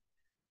AA.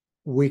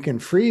 We can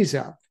freeze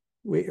up.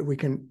 We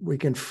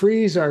can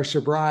freeze our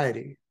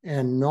sobriety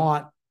and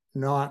not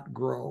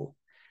grow,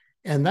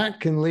 and that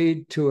can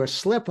lead to a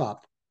slip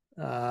up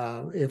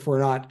if we're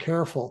not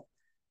careful,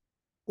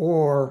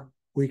 or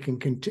we can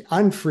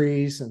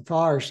unfreeze and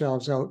thaw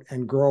ourselves out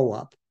and grow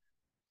up.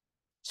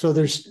 So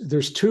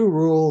there's 2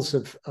 rules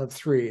of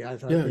 3. I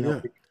thought,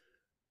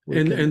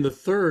 and the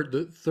third,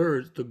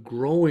 the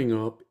growing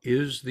up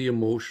is the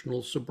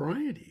emotional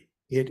sobriety.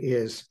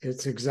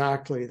 It's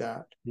exactly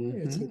that.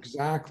 It's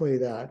exactly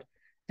that.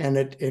 And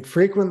it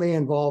frequently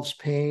involves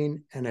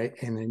pain and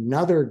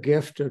another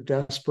gift of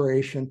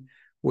desperation,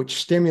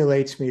 which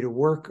stimulates me to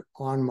work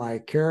on my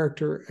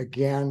character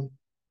again,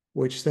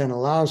 which then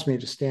allows me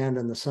to stand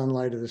in the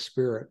sunlight of the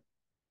Spirit.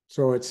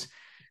 So it's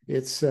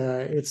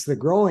the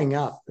growing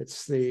up.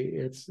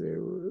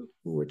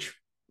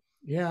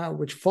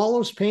 Which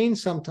follows pain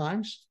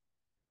sometimes.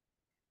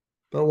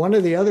 But one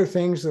of the other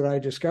things that I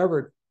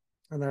discovered,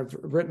 and I've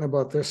written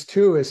about this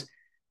too, is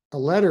a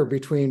letter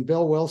between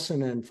Bill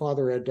Wilson and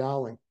Father Ed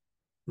Dowling.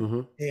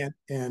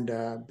 And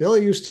Bill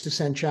used to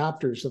send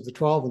chapters of the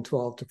 12 and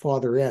 12 to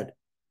Father Ed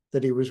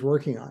that he was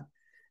working on,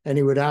 and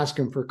he would ask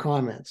him for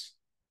comments.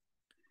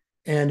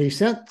 And he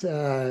sent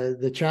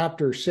the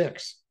chapter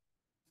 6,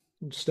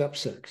 step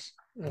 6,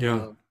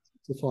 to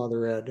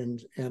Father Ed,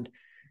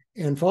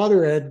 and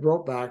Father Ed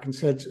wrote back and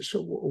said,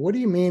 "So, what do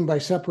you mean by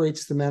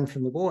separates the men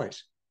from the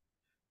boys?"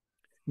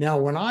 Now,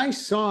 when I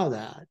saw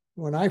that,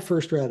 when I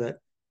first read it,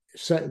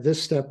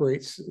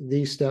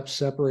 these steps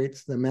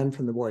separates the men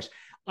from the boys,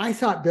 I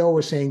thought Bill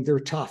was saying they're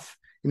tough.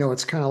 You know,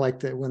 it's kind of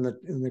like when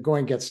the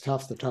going gets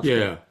tough, the tough.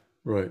 Yeah,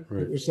 right.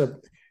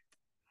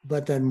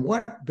 But then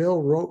what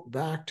Bill wrote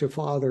back to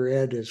Father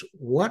Ed is,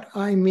 what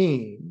I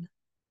mean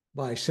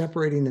by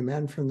separating the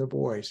men from the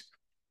boys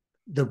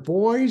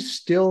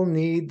still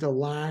need the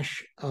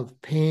lash of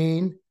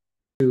pain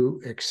to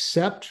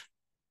accept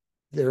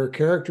their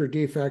character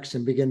defects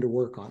and begin to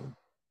work on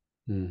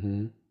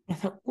them. I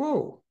thought,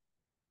 whoa.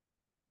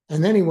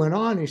 And then he went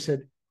on, he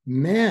said,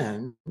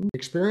 men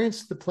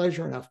experience the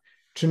pleasure enough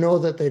to know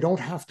that they don't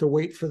have to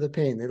wait for the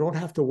pain. They don't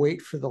have to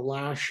wait for the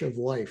lash of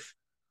life.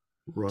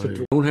 Right.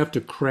 Don't have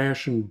to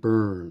crash and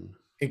burn.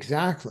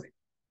 Exactly.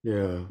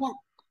 Yeah. Well,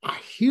 a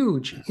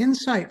huge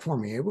insight for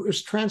me. It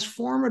was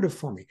transformative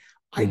for me.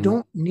 I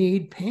don't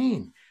need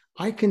pain.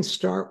 I can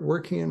start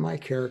working in my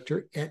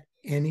character at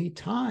any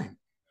time.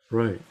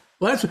 Right.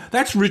 Well,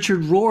 that's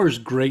Richard Rohr's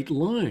great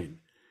line.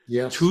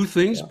 Yes. 2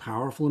 things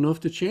powerful enough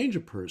to change a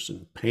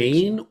person: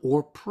 pain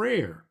or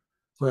prayer.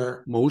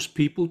 Prayer. Most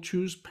people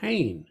choose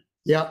pain.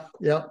 Yeah.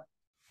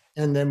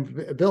 And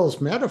then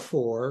Bill's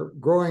metaphor,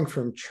 growing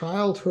from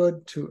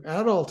childhood to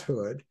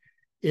adulthood,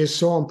 is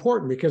so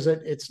important, because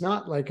it's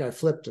not like I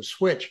flipped a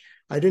switch.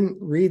 I didn't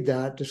read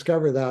that,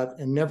 discover that,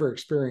 and never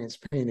experience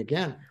pain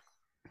again.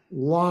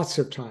 Lots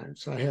of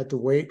times I had to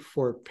wait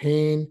for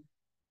pain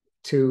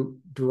to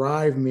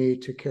drive me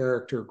to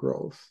character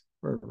growth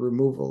or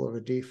removal of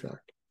a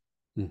defect.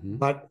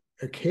 But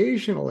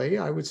occasionally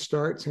I would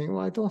start saying,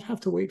 well, I don't have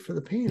to wait for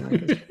the pain. I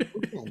can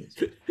work on this.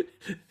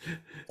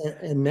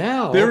 And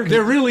now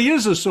there really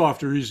is a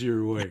softer,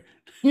 easier way.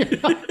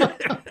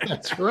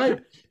 That's right.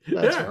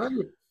 That's right.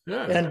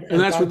 Yeah. And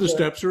that's what the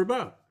steps are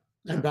about.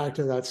 And back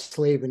to that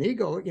slave and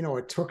ego,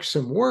 it took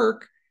some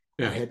work.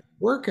 I had to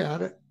work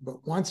at it,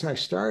 but once I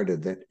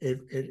started that,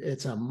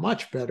 it's a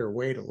much better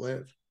way to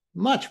live.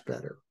 Much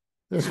better.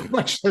 It's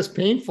much less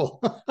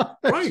painful.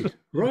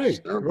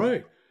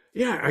 Right.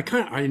 Yeah,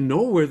 I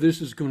know where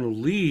this is going to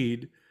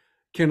lead.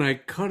 Can I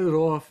cut it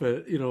off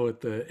at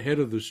the head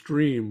of the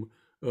stream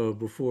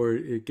before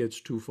it gets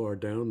too far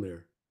down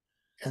there?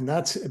 And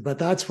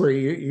that's where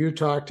you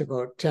talked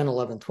about 10,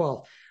 11,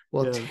 12.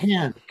 Well,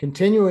 10,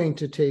 continuing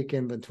to take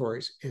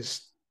inventories,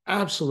 is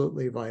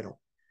absolutely vital.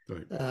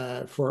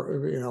 Right.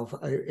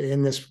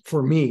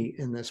 For me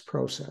in this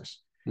process,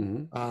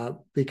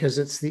 because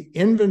it's the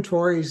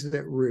inventories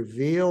that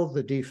reveal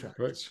the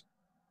defects.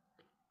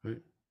 Right.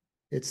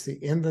 It's the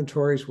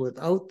inventories.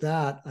 Without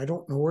that, I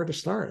don't know where to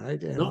start.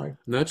 And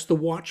that's the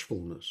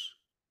watchfulness.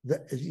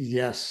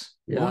 Yes.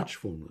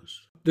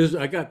 Watchfulness.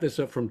 I got this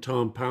up from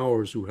Tom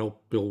Powers, who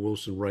helped Bill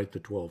Wilson write the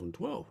 12 and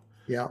 12.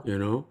 Yeah.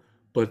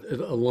 But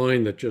a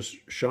line that just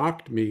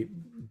shocked me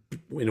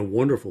in a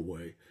wonderful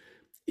way: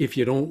 if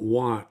you don't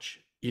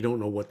watch, you don't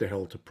know what the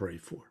hell to pray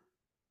for.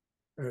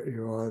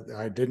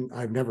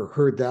 I've never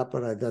heard that,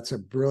 but that's a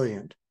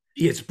brilliant.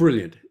 It's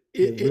brilliant.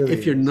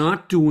 If you're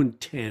not doing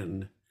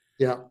 10,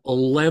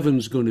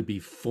 11's going to be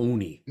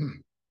phony.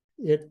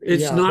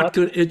 It's not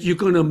good. You're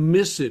going to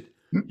miss it.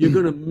 You're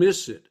going to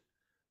miss it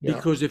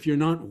because if you're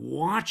not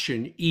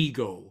watching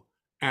ego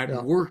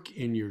at work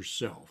in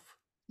yourself,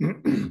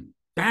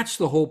 that's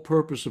the whole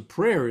purpose of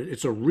prayer.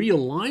 It's a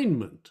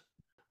realignment.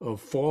 of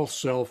false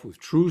self with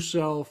true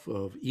self,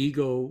 of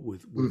ego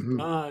with Hmm.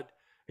 God.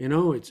 You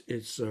know,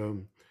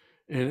 and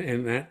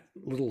that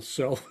little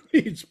self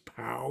needs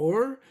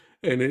power,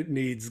 and it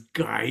needs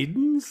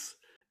guidance,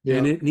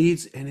 and Yeah. it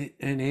needs and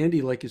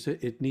Andy, like you said,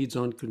 it needs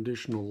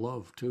unconditional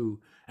love too.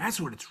 That's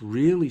what it's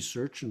really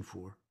searching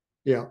for.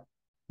 Yeah.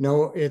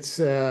 No, it's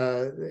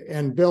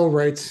and Bill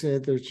writes,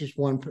 there's just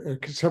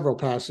several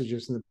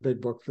passages in the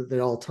big book that they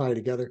all tie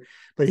together,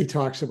 but he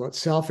talks about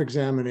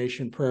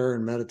self-examination, prayer,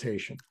 and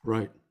meditation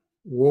Right.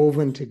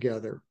 woven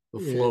together. The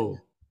flow.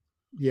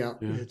 Yeah,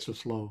 Yeah, it's a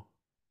flow.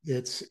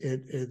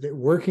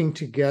 working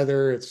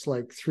together. It's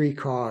like three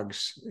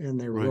cogs and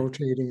they're Right.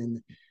 rotating,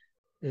 and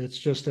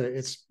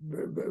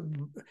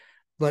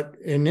but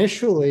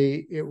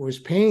initially it was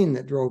pain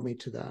that drove me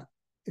to that.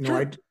 You know,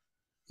 Sure.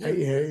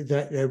 Yeah.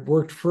 that it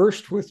worked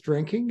first with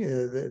drinking.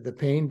 The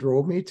pain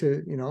drove me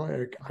to,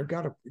 I've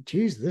got to,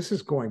 geez, this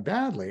is going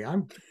badly.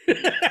 I'm,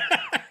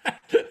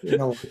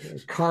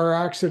 car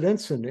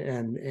accidents and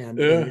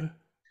Yeah.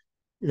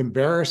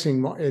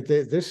 embarrassing.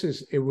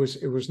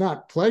 It was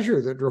not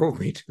pleasure that drove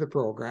me to the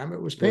program.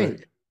 It was pain.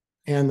 Right.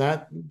 And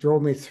that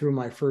drove me through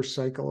my first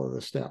cycle of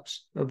the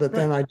steps. But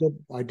then Right.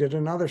 I did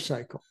another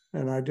cycle,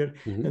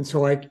 Mhm. and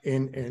so I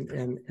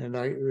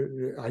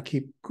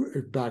keep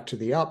back to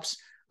the ups.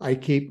 I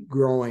keep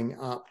growing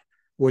up,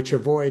 which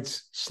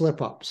avoids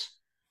slip ups.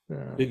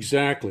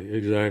 Exactly, Yeah.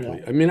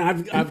 exactly. I mean,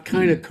 I've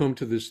kind of come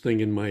to this thing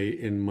in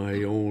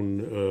my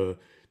own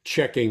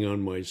checking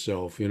on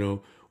myself, you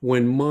know,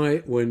 when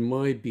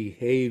my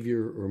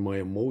behavior or my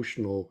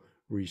emotional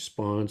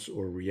response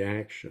or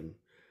reaction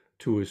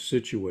to a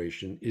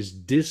situation is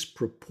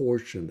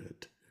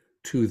disproportionate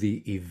to the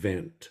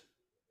event,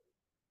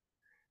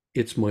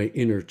 it's my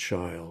inner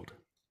child.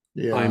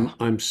 Yeah.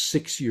 I'm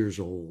 6 years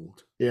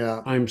old.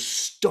 Yeah. I'm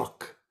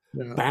stuck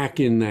Yeah. back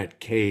in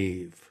that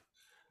cave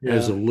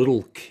as a Yeah.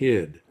 little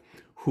kid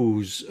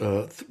who's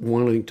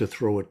wanting to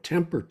throw a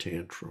temper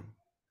tantrum.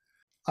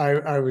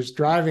 I was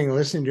driving,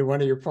 listening to one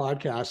of your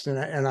podcasts,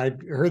 and I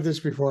heard this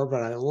before,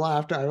 but I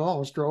laughed. I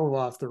almost drove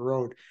off the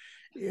road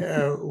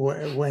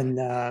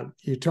when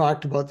you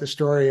talked about the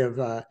story of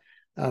a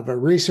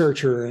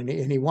researcher, and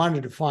he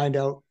wanted to find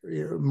out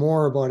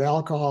more about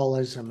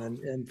alcoholism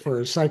and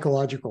for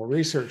psychological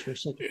research.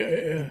 So,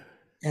 Yeah,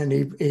 and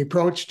he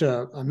approached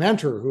a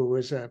mentor who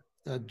was a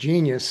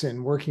genius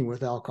in working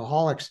with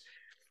alcoholics,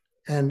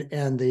 and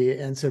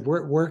said,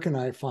 where can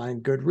I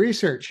find good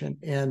research?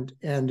 And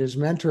his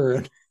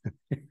mentor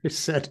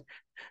said,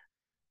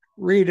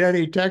 read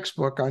any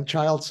textbook on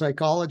child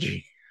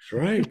psychology.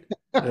 that's right.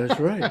 That's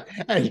right.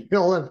 And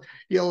you'll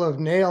have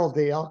nailed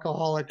the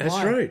alcoholic That's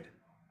mind. right.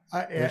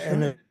 That's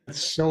And right.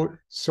 it's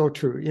so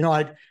true.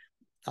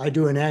 I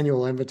do an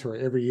annual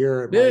inventory every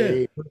year at my Yeah.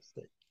 80th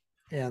birthday.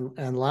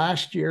 And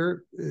last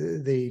year,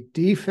 the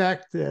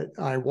defect that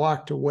I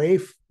walked away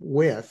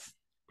with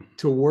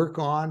to work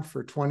on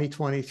for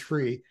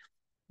 2023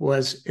 it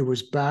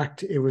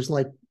was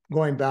like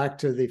going back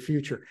to the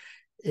future.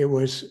 It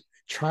was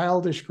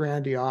childish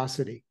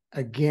grandiosity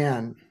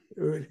again.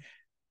 It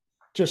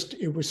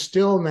was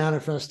still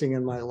manifesting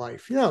in my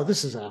life.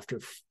 This is after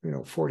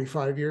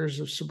 45 years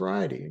of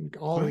sobriety and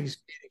all Right. these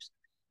meetings.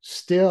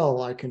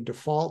 Still, I can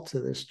default to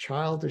this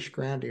childish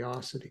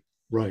grandiosity.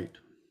 Right.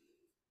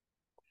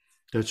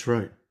 That's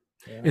right.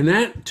 Yeah. And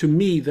that, to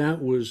me,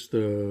 that was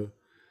the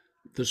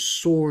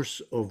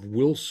source of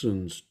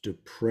Wilson's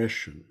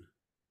depression.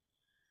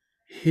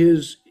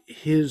 His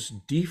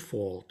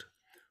default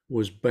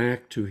was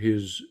back to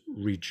his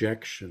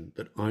rejection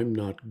that I'm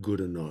not good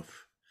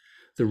enough.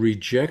 The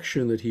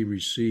rejection that he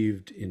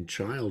received in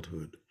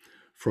childhood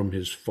from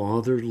his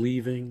father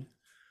leaving,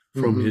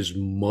 from Mm-hmm. his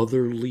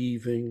mother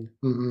leaving,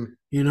 Mm-hmm.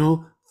 you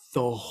know,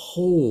 the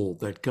hole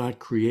that got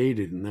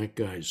created in that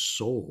guy's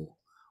soul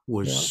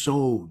was Yeah,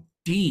 so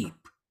deep,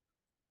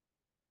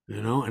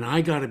 you know, and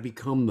I got to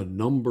become the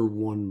number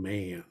one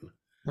man.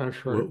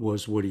 that's right. What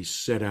was what he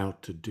set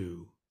out to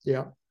do.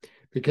 Yeah,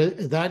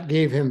 because that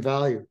gave him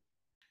value.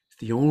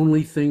 The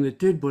only thing that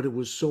did, but it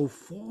was so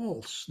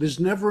false. There's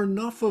never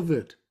enough of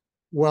it.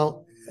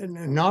 Well,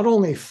 not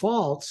only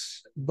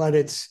false, but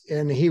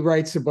and he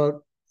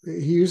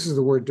uses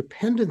the word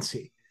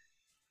dependency.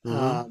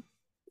 Uh-huh.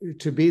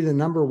 To be the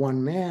number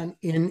one man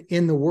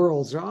in the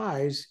world's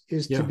eyes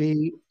is to Yeah,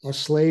 be a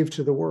slave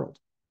to the world.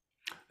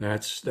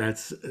 that's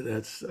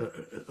an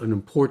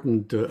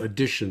important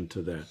addition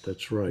to that.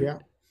 That's right. Yeah,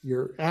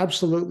 you're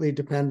absolutely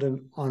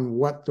dependent on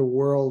what the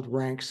world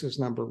ranks as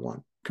number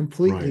one.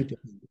 Completely Right.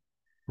 dependent.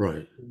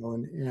 Right.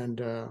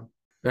 And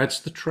That's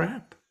the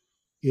trap.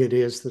 it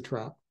is the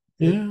trap.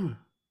 Yeah.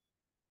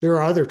 There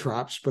are other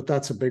traps, but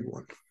that's a big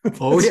one.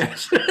 Oh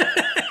yes.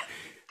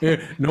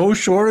 Yeah, no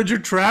shortage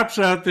of traps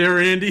out there,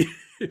 Andy.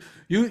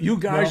 You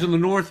guys No. in the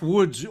North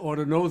Woods ought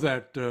to know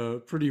that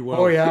pretty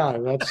well. Oh yeah,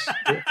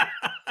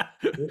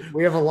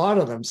 we have a lot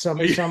of them. Some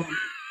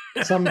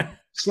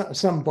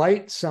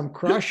bite, some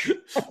crush.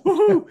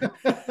 All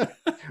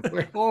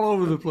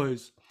over the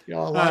place. You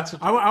know, lots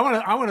of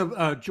I want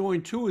to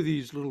join two of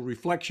these little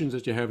reflections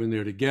that you have in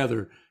there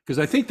together because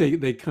I think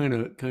they kind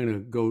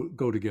of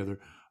go together.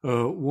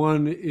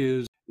 One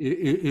is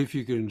if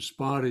you can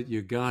spot it,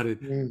 you got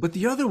it. mm, But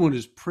the other one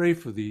is pray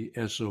for the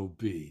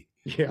SOB.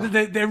 yeah,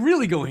 They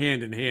really go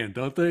hand in hand,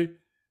 don't they?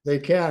 they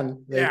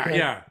can. They Yeah, can.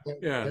 yeah,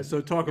 yeah.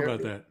 So talk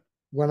about that.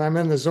 When I'm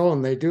in the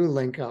zone, they do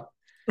link up.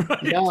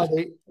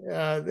 Right.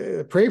 Yeah,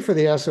 they pray for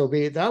the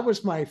SOB. That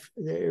was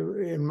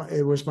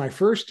it was my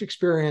first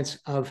experience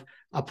of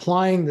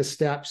applying the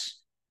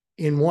steps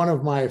in one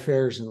of my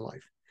affairs in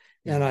life.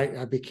 And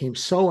I became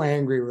so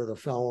angry with a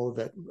fellow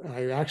that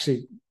I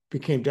actually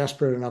became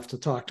desperate enough to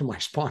talk to my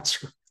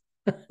sponsor.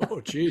 Oh,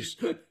 geez.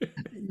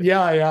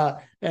 Yeah, yeah.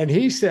 And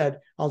he said,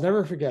 I'll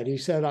never forget, he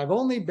said, I've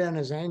only been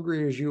as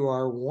angry as you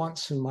are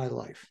once in my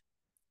life.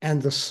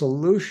 And the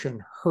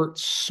solution hurt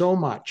so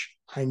much.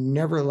 I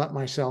never let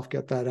myself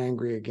get that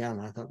angry again.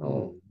 I thought,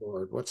 oh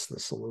Lord, what's the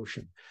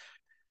solution?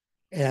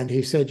 And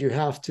he said, you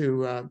have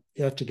to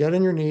get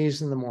on your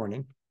knees in the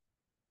morning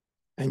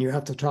and you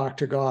have to talk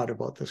to God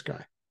about this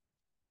guy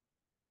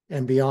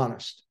and be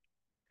honest.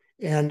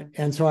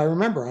 And so I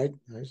remember I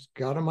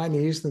got on my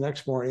knees the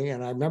next morning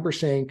and I remember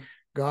saying,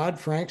 God,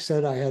 Frank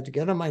said I had to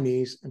get on my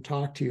knees and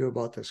talk to you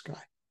about this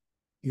guy.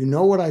 You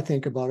know what I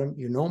think about him.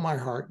 You know my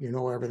heart. You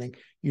know everything.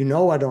 You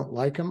know I don't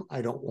like him.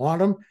 I don't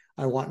want him.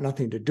 I want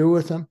nothing to do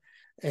with him.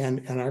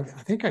 And I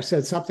think I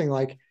said something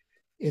like,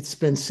 it's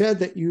been said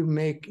that you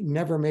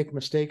never make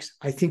mistakes.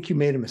 I think you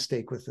made a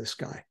mistake with this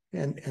guy.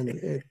 And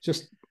it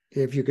just,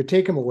 if you could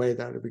take him away,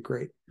 that would be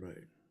great.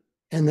 Right.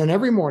 And then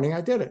every morning I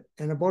did it.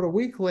 And about a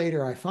week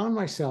later, I found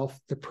myself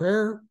the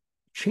prayer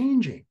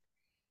changing.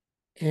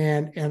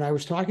 And I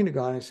was talking to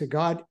God. And I said,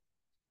 God,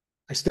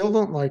 I still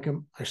don't like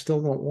him. I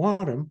still don't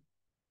want him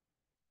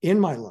in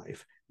my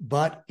life.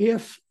 But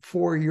if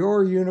for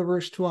your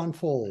universe to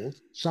unfold,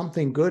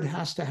 something good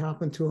has to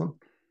happen to him,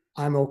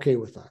 I'm okay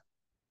with that.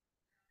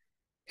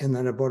 And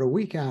then about a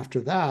week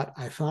after that,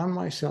 I found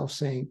myself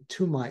saying,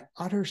 to my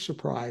utter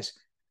surprise,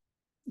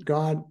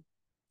 God,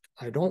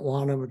 I don't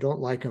want him, I don't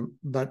like him,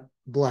 but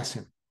bless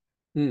him.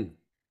 Hmm.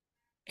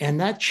 And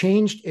that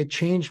changed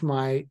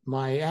my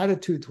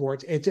attitude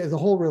towards it. The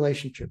whole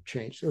relationship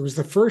changed. It was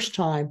the first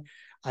time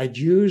I'd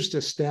used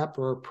a step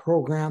or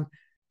a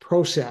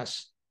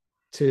process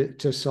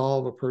to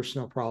solve a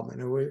personal problem.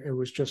 And it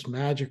was just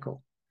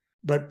magical.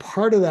 But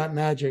part of that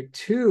magic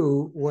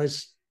too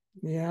was,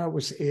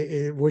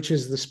 which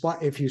is the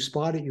spot. If you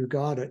spot it, you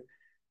got it.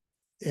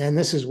 And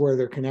this is where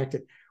they're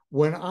connected.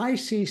 When I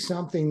see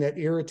something that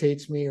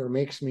irritates me or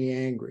makes me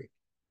angry,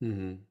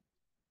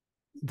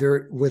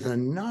 there, with a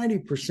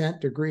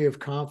 90% degree of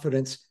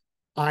confidence,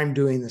 I'm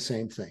doing the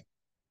same thing.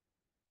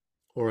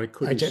 Or I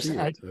couldn't see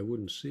it. I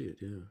wouldn't see it.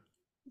 Yeah.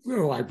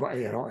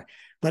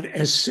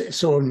 But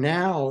so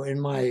now in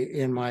my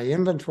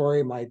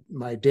inventory,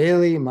 my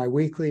daily, my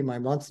weekly, my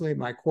monthly,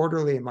 my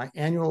quarterly, and my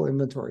annual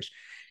inventories,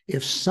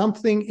 if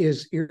something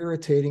is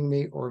irritating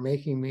me or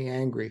making me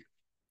angry,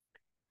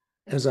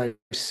 as I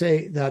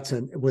say,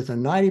 with a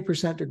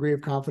 90% degree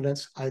of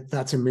confidence,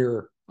 that's a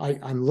mirror.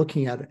 I'm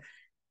looking at it.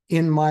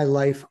 In my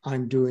life,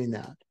 I'm doing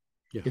that.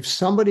 Yeah. If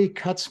somebody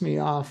cuts me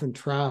off in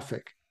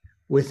traffic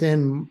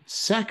within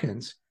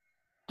seconds,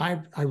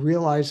 I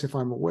realize, if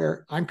I'm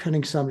aware, I'm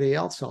cutting somebody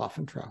else off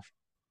in traffic.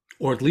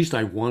 Or at least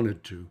I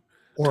wanted to.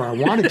 Or I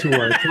wanted to,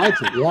 or I tried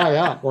to.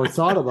 Yeah. Or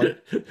thought about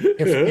it.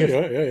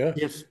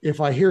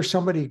 If I hear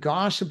somebody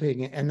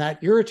gossiping and that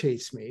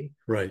irritates me,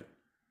 right,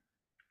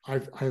 I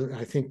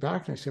think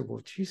back and I said,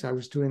 well, geez, I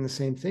was doing the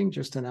same thing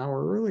just an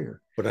hour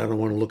earlier. But I don't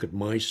want to look at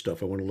my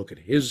stuff. I want to look at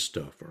his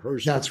stuff or her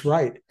stuff. That's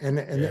right.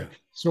 And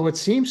so it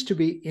seems to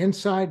be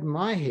inside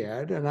my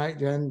head.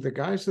 And the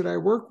guys that I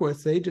work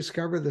with, they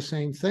discover the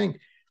same thing.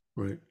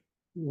 Right.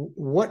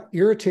 What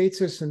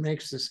irritates us and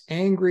makes us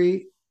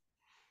angry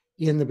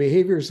in the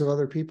behaviors of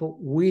other people,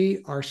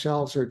 we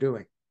ourselves are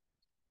doing.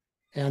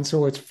 And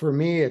so for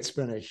me, it's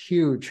been a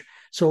huge,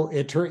 so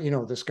it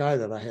turned, this guy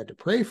that I had to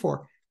pray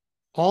for,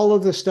 all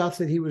of the stuff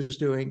that he was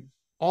doing,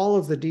 all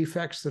of the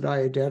defects that I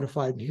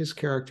identified in his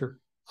character,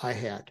 I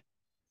had.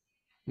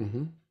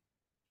 Mm-hmm.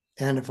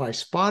 And if I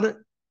spot it,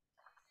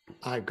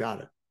 I've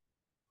got it.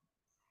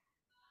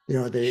 The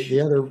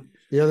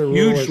other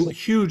rule is,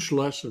 huge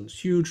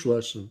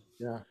lesson.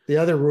 Yeah. The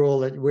other rule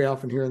that we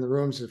often hear in the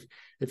rooms,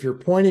 if you're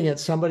pointing at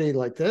somebody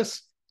like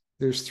this,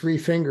 there's 3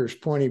 fingers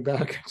pointing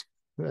back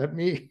at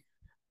me.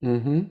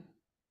 Mm-hmm.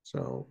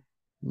 So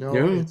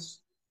no,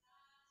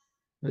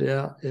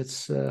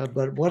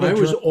 but what I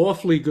was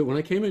awfully good. When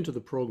I came into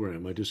the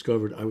program, I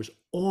discovered I was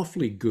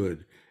awfully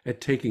good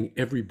at taking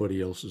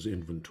everybody else's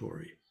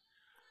inventory.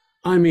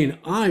 I mean,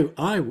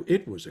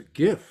 it was a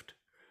gift,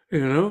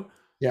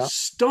 Yeah.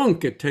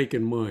 Stunk at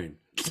taking mine.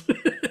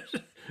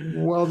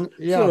 Well,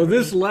 yeah. So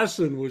this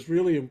lesson was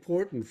really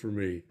important for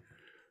me.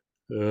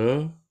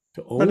 To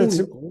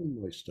own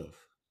my stuff.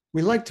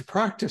 We like to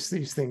practice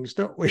these things,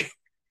 don't we?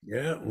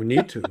 Yeah, we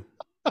need to.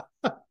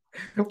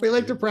 We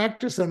like to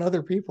practice on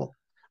other people.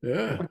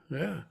 Yeah.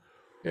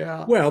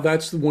 Yeah. Well,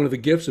 that's one of the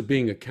gifts of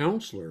being a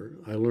counselor.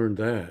 I learned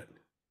that.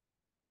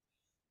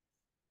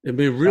 I mean,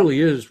 it Yeah. really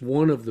is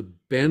one of the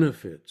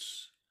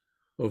benefits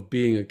of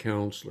being a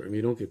counselor. I mean,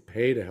 you don't get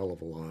paid a hell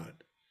of a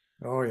lot,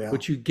 Oh yeah.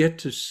 but you get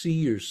to see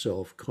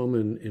yourself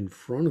coming in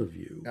front of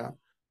you Yeah.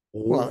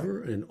 Well,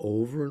 over and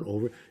over and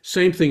over.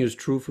 Same thing is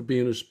true for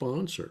being a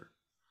sponsor,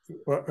 you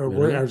I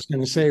know? was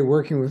going to say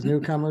working with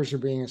newcomers or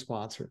being a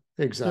sponsor.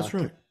 That's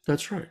Exactly. right.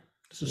 That's right.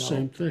 It's the No.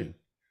 same thing.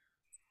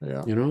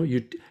 Yeah.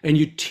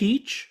 You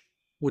teach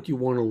what you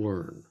want to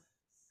learn.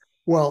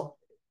 Well,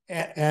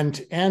 and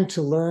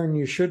to learn,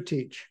 you should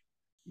teach.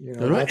 You All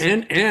know, right?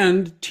 that's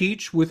And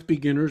teach with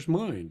beginner's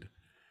mind.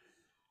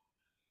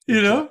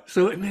 exactly.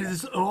 So I mean,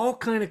 this all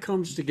kind of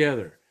comes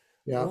together.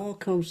 Yeah. All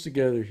comes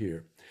together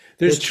here.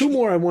 There's It's two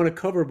more I want to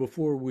cover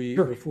before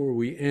sure.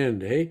 we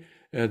end. Hey,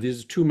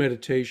 these are two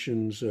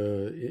meditations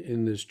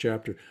in this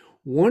chapter.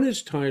 One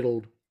is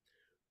titled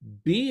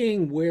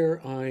 "Being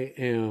Where I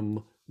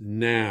Am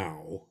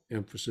Now,"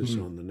 emphasis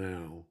Mm-hmm. on the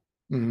now,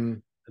 Mm-hmm.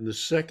 and the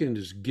second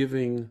is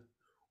 "Giving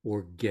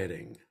or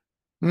Getting."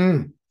 Yeah.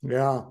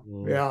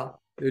 Well, Yeah.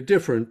 they're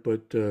different,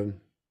 but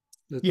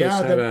let's Yeah.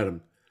 have The at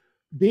them.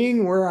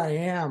 being where I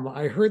am,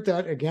 I heard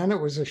that again.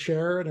 It was a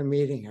share at a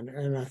meeting,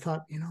 and I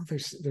thought,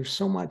 there's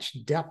so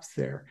much depth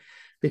there,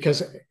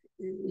 because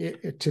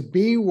to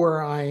be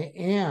where I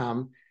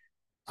am,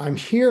 I'm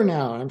here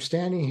now. I'm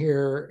standing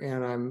here,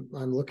 and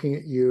I'm looking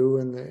at you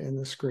in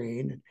the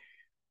screen,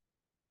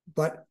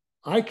 but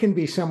I can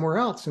be somewhere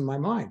else in my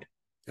mind.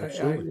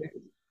 Absolutely.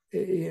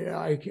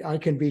 I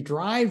can be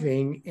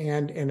driving,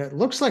 and it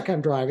looks like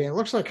I'm driving. It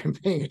looks like I'm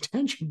paying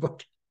attention,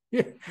 but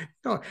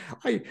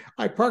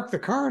I park the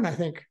car and I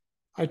think,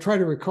 I try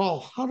to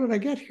recall, how did I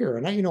get here?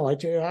 And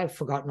I've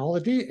forgotten all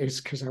the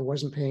details because I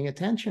wasn't paying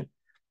attention.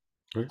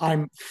 Right.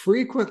 I'm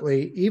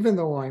frequently, even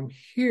though I'm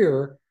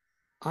here,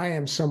 I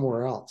am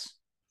somewhere else.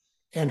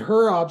 And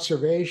her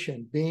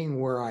observation, being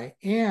where I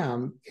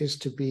am, is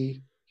to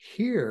be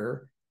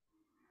here,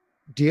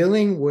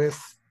 dealing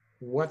with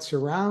what's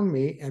around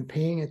me and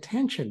paying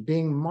attention,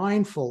 being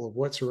mindful of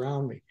what's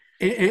around me.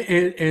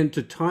 And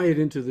to tie it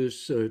into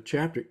this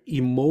chapter,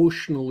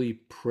 emotionally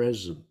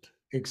present.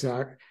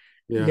 Exactly.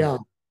 Yeah. Yeah.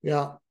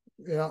 Yeah.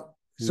 Yeah.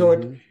 So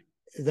Hmm.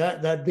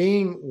 that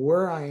being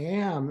where I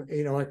am,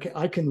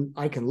 I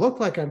can look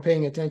like I'm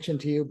paying attention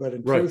to you, but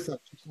in Right. truth,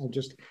 I'm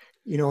just,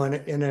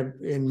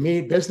 in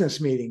me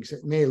business meetings,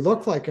 it may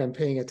look like I'm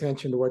paying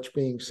attention to what's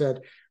being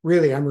said.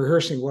 Really, I'm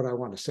rehearsing what I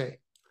want to say.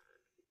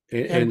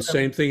 And And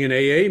same thing in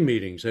AA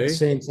meetings, the eh?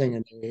 same thing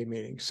in AA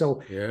meetings.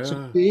 So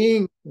Yeah.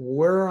 being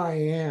where I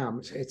am,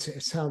 it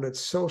sounded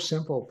so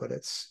simple, but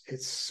it's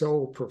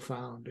so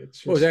profound.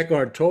 It's Well, as just,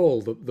 Eckhart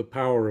Tolle, the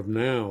power of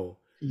now.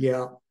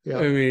 yeah, I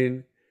yeah,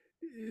 mean,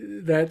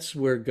 that's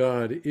where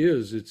God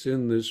is. It's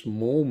in this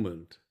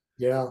moment,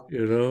 yeah.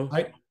 you know?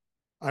 I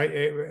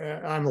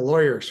I'm a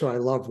lawyer, so I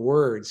love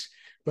words,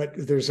 but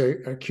there's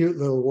a cute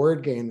little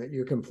word game that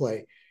you can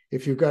play.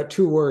 If you've got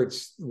two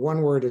words,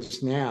 one word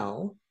is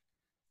now,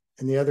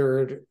 and the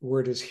other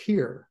word is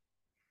here.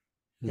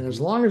 And as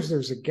Hmm. long as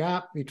there's a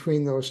gap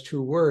between those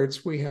two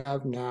words, we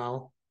have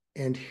now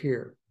and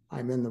here.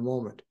 I'm in the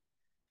moment.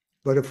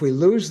 But if we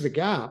lose the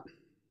gap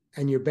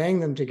and you bang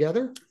them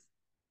together,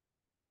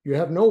 you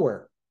have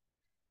nowhere.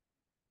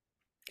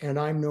 And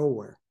I'm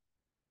nowhere.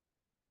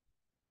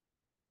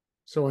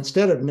 So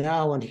instead of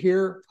now and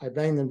here, I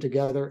bang them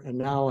together, and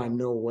now I'm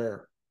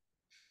nowhere.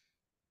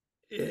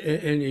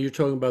 And you're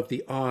talking about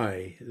the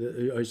I.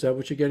 Is that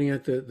what you're getting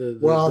at?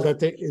 Well, The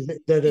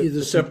it's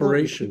important.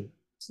 separation.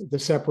 The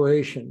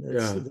separation.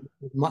 It's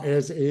Yeah.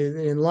 as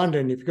in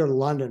London. If you go to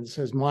London, it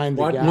says mind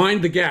the What? gap.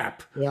 Mind the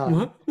gap. Yeah.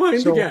 Mind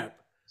the So gap.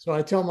 so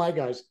I tell my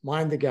guys,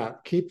 mind the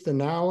gap. Keep the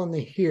now and the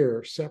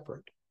here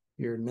separate.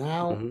 You're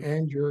now Uh-huh.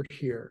 and you're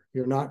here.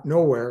 You're not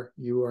nowhere.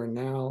 You are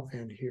now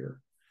and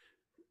here.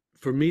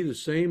 For me, the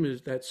same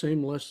is that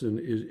same lesson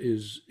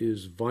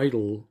is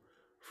vital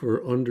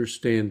for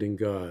understanding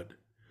God.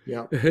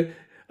 Yeah.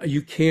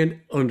 You can't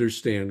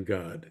understand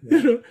God.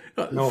 Yeah.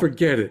 No.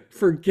 Forget it.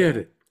 Forget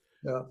Yeah. it.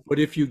 Yeah. But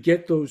if you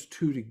get those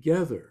two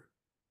together,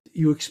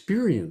 you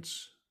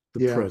experience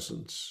the Yeah.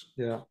 presence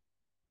Yeah.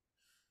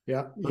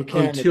 Yeah. You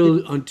can.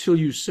 until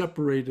you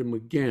separate them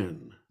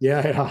again,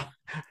 Yeah. Yeah.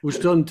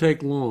 which doesn't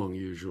take long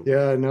usually.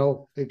 Yeah.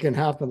 No, it can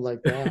happen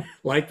like that.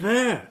 Like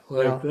that,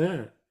 like Yeah.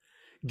 that.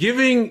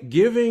 Giving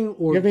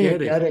or Giving and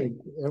getting. getting.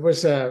 It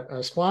was a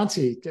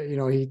sponsee,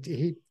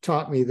 he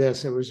taught me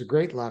this. It was a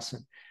great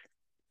lesson.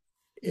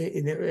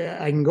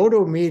 I can go to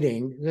a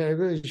meeting.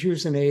 Let's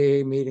use an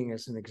AA meeting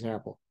as an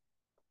example.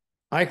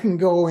 I can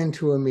go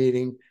into a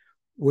meeting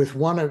with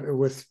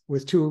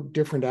with two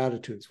different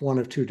attitudes, one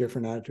of two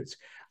different attitudes.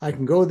 I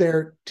can go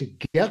there to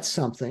get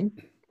something,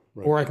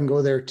 Right. or I can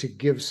go there to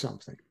give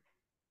something.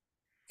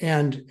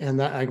 And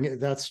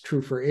that's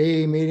true for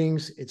AA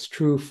meetings. It's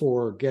true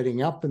for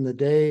getting up in the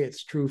day.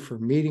 It's true for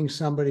meeting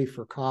somebody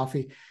for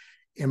coffee.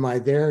 Am I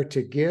there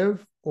to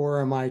give,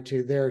 or am I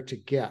there to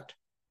get?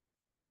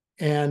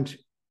 And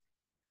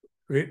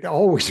it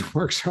always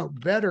works out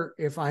better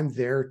if I'm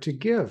there to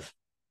give.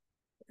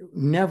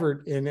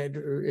 Never, and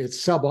it's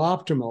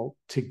suboptimal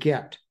to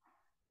get.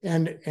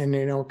 And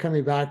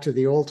coming back to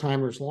the old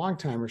timers, long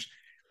timers,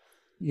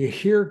 you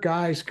hear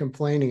guys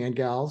complaining, and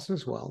gals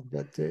as well,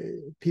 but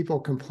people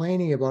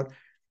complaining about,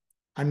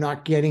 I'm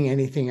not getting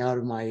anything out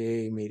of my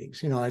AA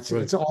meetings. It's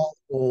Right. it's all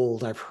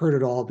old. I've heard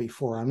it all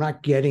before. I'm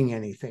not getting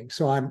anything,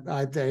 so I'm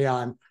not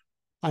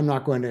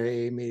going to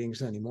AA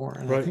meetings anymore.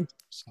 And I Right. think,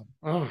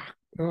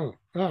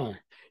 oh,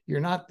 you're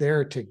not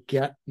there to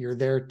get, you're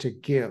there to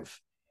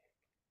give.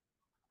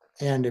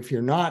 And if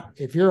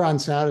you're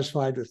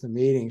unsatisfied with the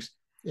meetings,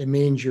 it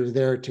means you're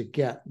there to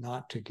get,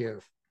 not to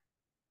give.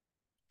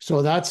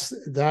 So that's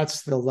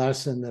the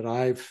lesson that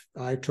I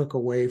took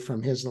away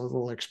from his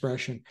little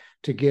expression,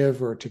 to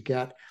give or to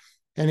get.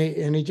 And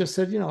he just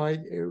said,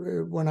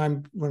 when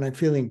I'm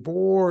feeling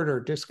bored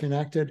or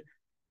disconnected,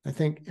 I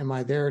think, am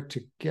I there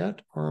to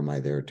get or am I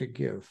there to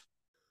give?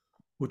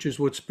 Which is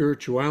what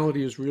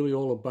spirituality is really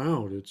all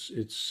about.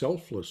 It's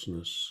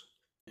selflessness.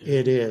 It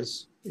And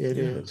is. It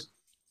yeah, is.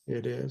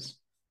 It is.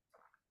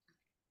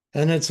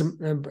 And it's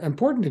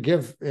important to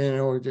give,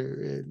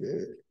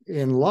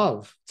 in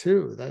love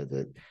too.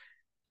 That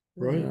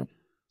right.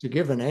 to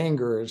give in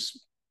anger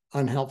is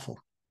unhelpful.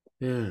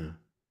 Yeah.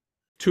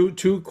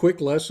 Two quick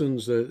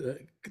lessons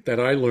that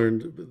I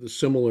learned, the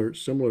similar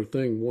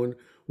thing.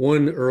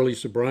 One early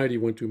sobriety,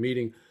 went to a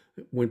meeting,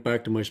 went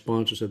back to my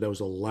sponsor, said that was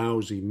a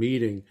lousy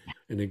meeting,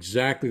 and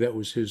exactly that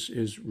was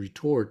his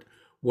retort.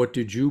 What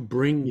did you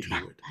bring Yeah.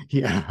 to it?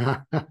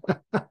 Yeah.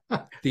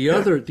 The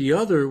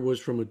other was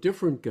from a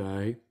different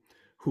guy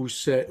who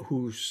said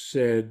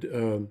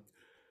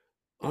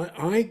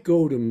I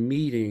go to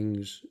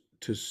meetings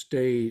to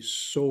stay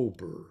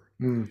sober.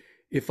 Mm,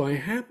 If I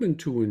happen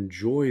to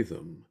enjoy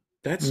them,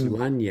 that's mm,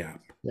 lanyap.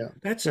 yeah.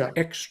 That's Yeah.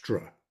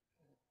 extra,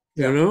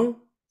 you Yeah. know?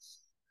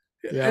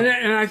 Yeah.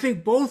 And I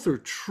think both are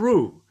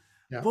true.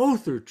 Yeah.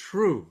 Both are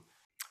true.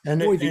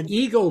 And Boy, it, the and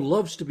ego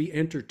loves to be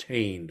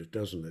entertained,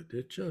 doesn't it?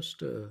 It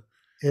just it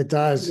if you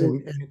does.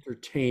 won't And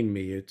entertain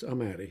me,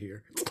 I'm out of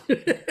here.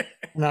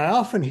 and I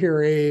often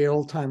hear AA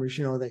old timers,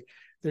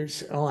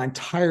 I'm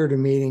tired of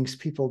meetings,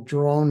 people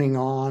droning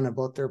on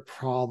about their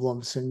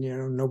problems, and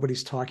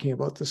nobody's talking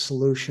about the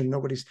solution.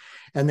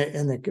 And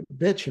they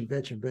bitch and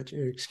bitch and bitch.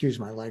 Excuse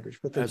my language,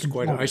 but they That's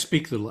quite. I complain.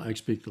 speak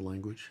the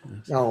language.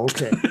 Yes. Oh,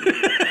 okay.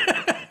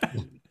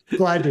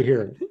 Glad to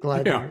hear it.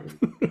 Glad to Yeah,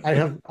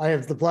 hear it. I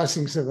have the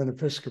blessings of an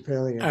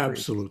Episcopalian priest.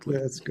 absolutely.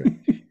 That's good.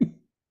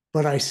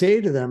 But I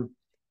say to them,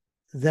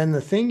 then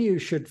the thing you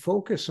should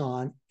focus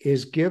on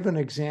is give an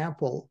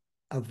example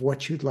of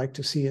what you'd like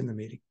to see in the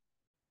meeting.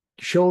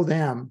 Show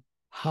them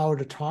how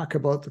to talk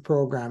about the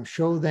program,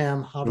 show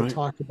them how to Right.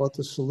 talk about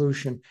the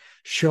solution,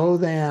 show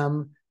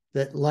them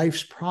that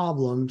life's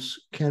problems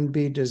can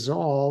be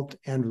dissolved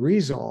and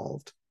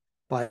resolved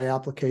by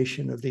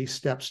application of these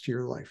steps to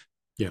your life.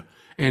 Yeah.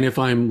 And if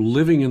I'm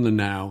living in the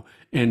now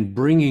and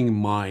bringing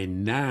my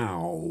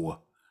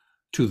now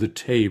to the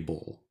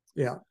table,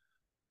 Yeah,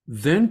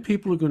 then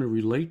people are going to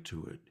relate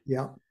to it.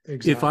 yeah, If I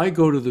exactly.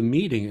 go to the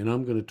meeting and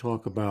I'm going to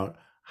talk about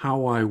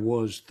how I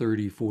was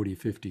 30, 40,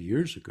 50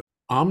 years ago,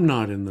 I'm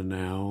not in the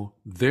now,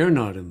 they're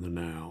not in the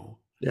now,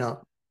 Yeah,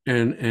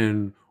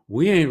 and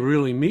we ain't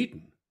really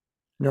meeting.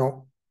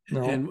 no,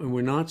 no, And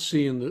we're not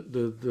seeing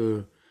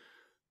the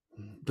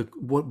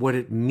what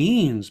it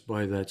means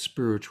by that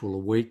spiritual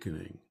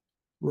awakening.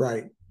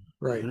 right,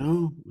 right. We're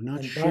not And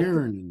back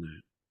sharing in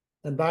that.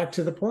 And back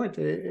to the point,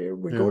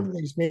 we go Yeah. to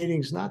these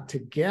meetings not to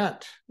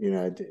get,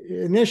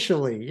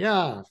 initially,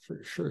 yeah,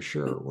 for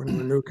sure. When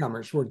we're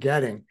newcomers, we're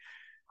getting,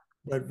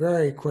 but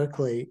very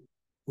quickly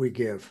we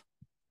give.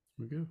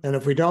 Okay. And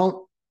if we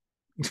don't,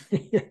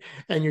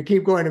 and you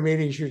keep going to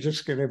meetings, you're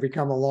just going to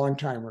become a long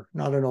timer,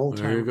 not an old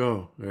There you timer.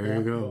 go. There you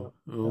Yeah, go.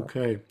 yeah, yeah.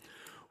 Okay.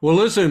 Well,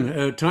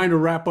 listen. Time to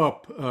wrap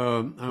up.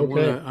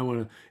 Okay. I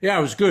wanna. Yeah,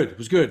 it was good. It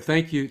was good.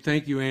 Thank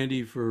you,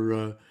 Andy,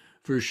 for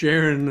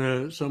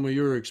sharing some of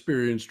your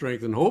experience,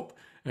 strength, and hope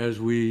as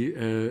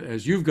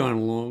you've gone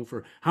along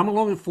for how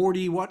long?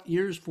 40 what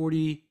years?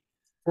 40,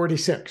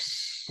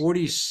 46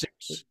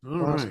 46. All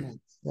last right.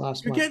 month,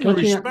 last You're month. getting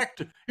Catching up.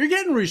 respect. You're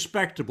getting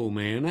respectable,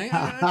 man.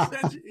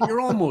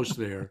 You're almost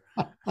there.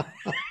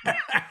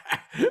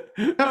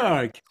 All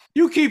right.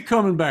 You keep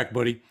coming back,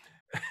 buddy.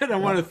 And I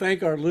Yeah, want to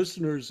thank our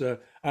listeners.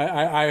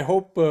 I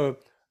hope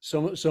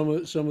some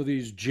of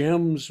these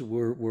gems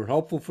were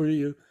helpful for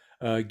you.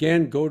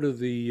 Again, go to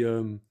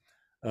the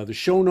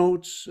show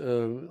notes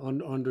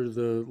under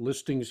the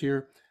listings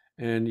here,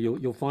 and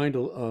you'll find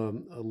a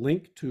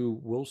link to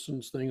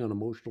Wilson's thing on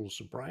emotional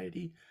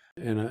sobriety.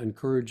 And I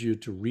encourage you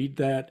to read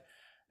that,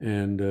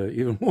 and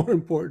even more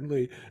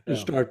importantly, to yeah.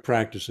 start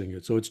practicing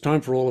it. So it's time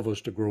for all of us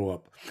to grow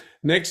up.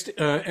 Next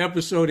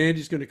episode,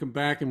 Andy's going to come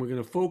back, and we're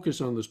going to focus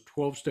on this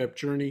 12-step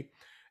journey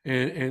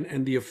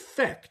and the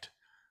effect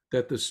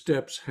that the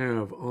steps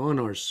have on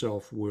our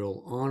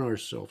self-will, on our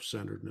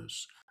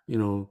self-centeredness.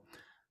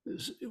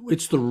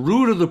 It's the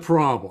root of the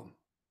problem.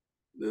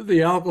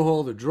 The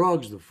alcohol, the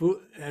drugs, the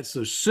food, that's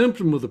the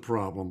symptom of the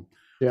problem.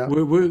 Yeah.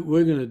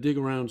 We're going to dig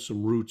around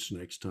some roots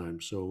next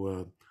time.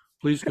 So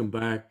please come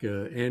back.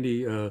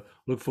 Andy,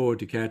 look forward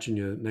to catching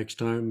you next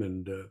time.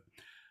 And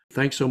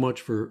Thanks so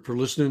much for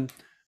listening.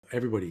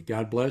 Everybody,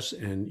 God bless,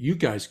 and you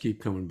guys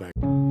keep coming back.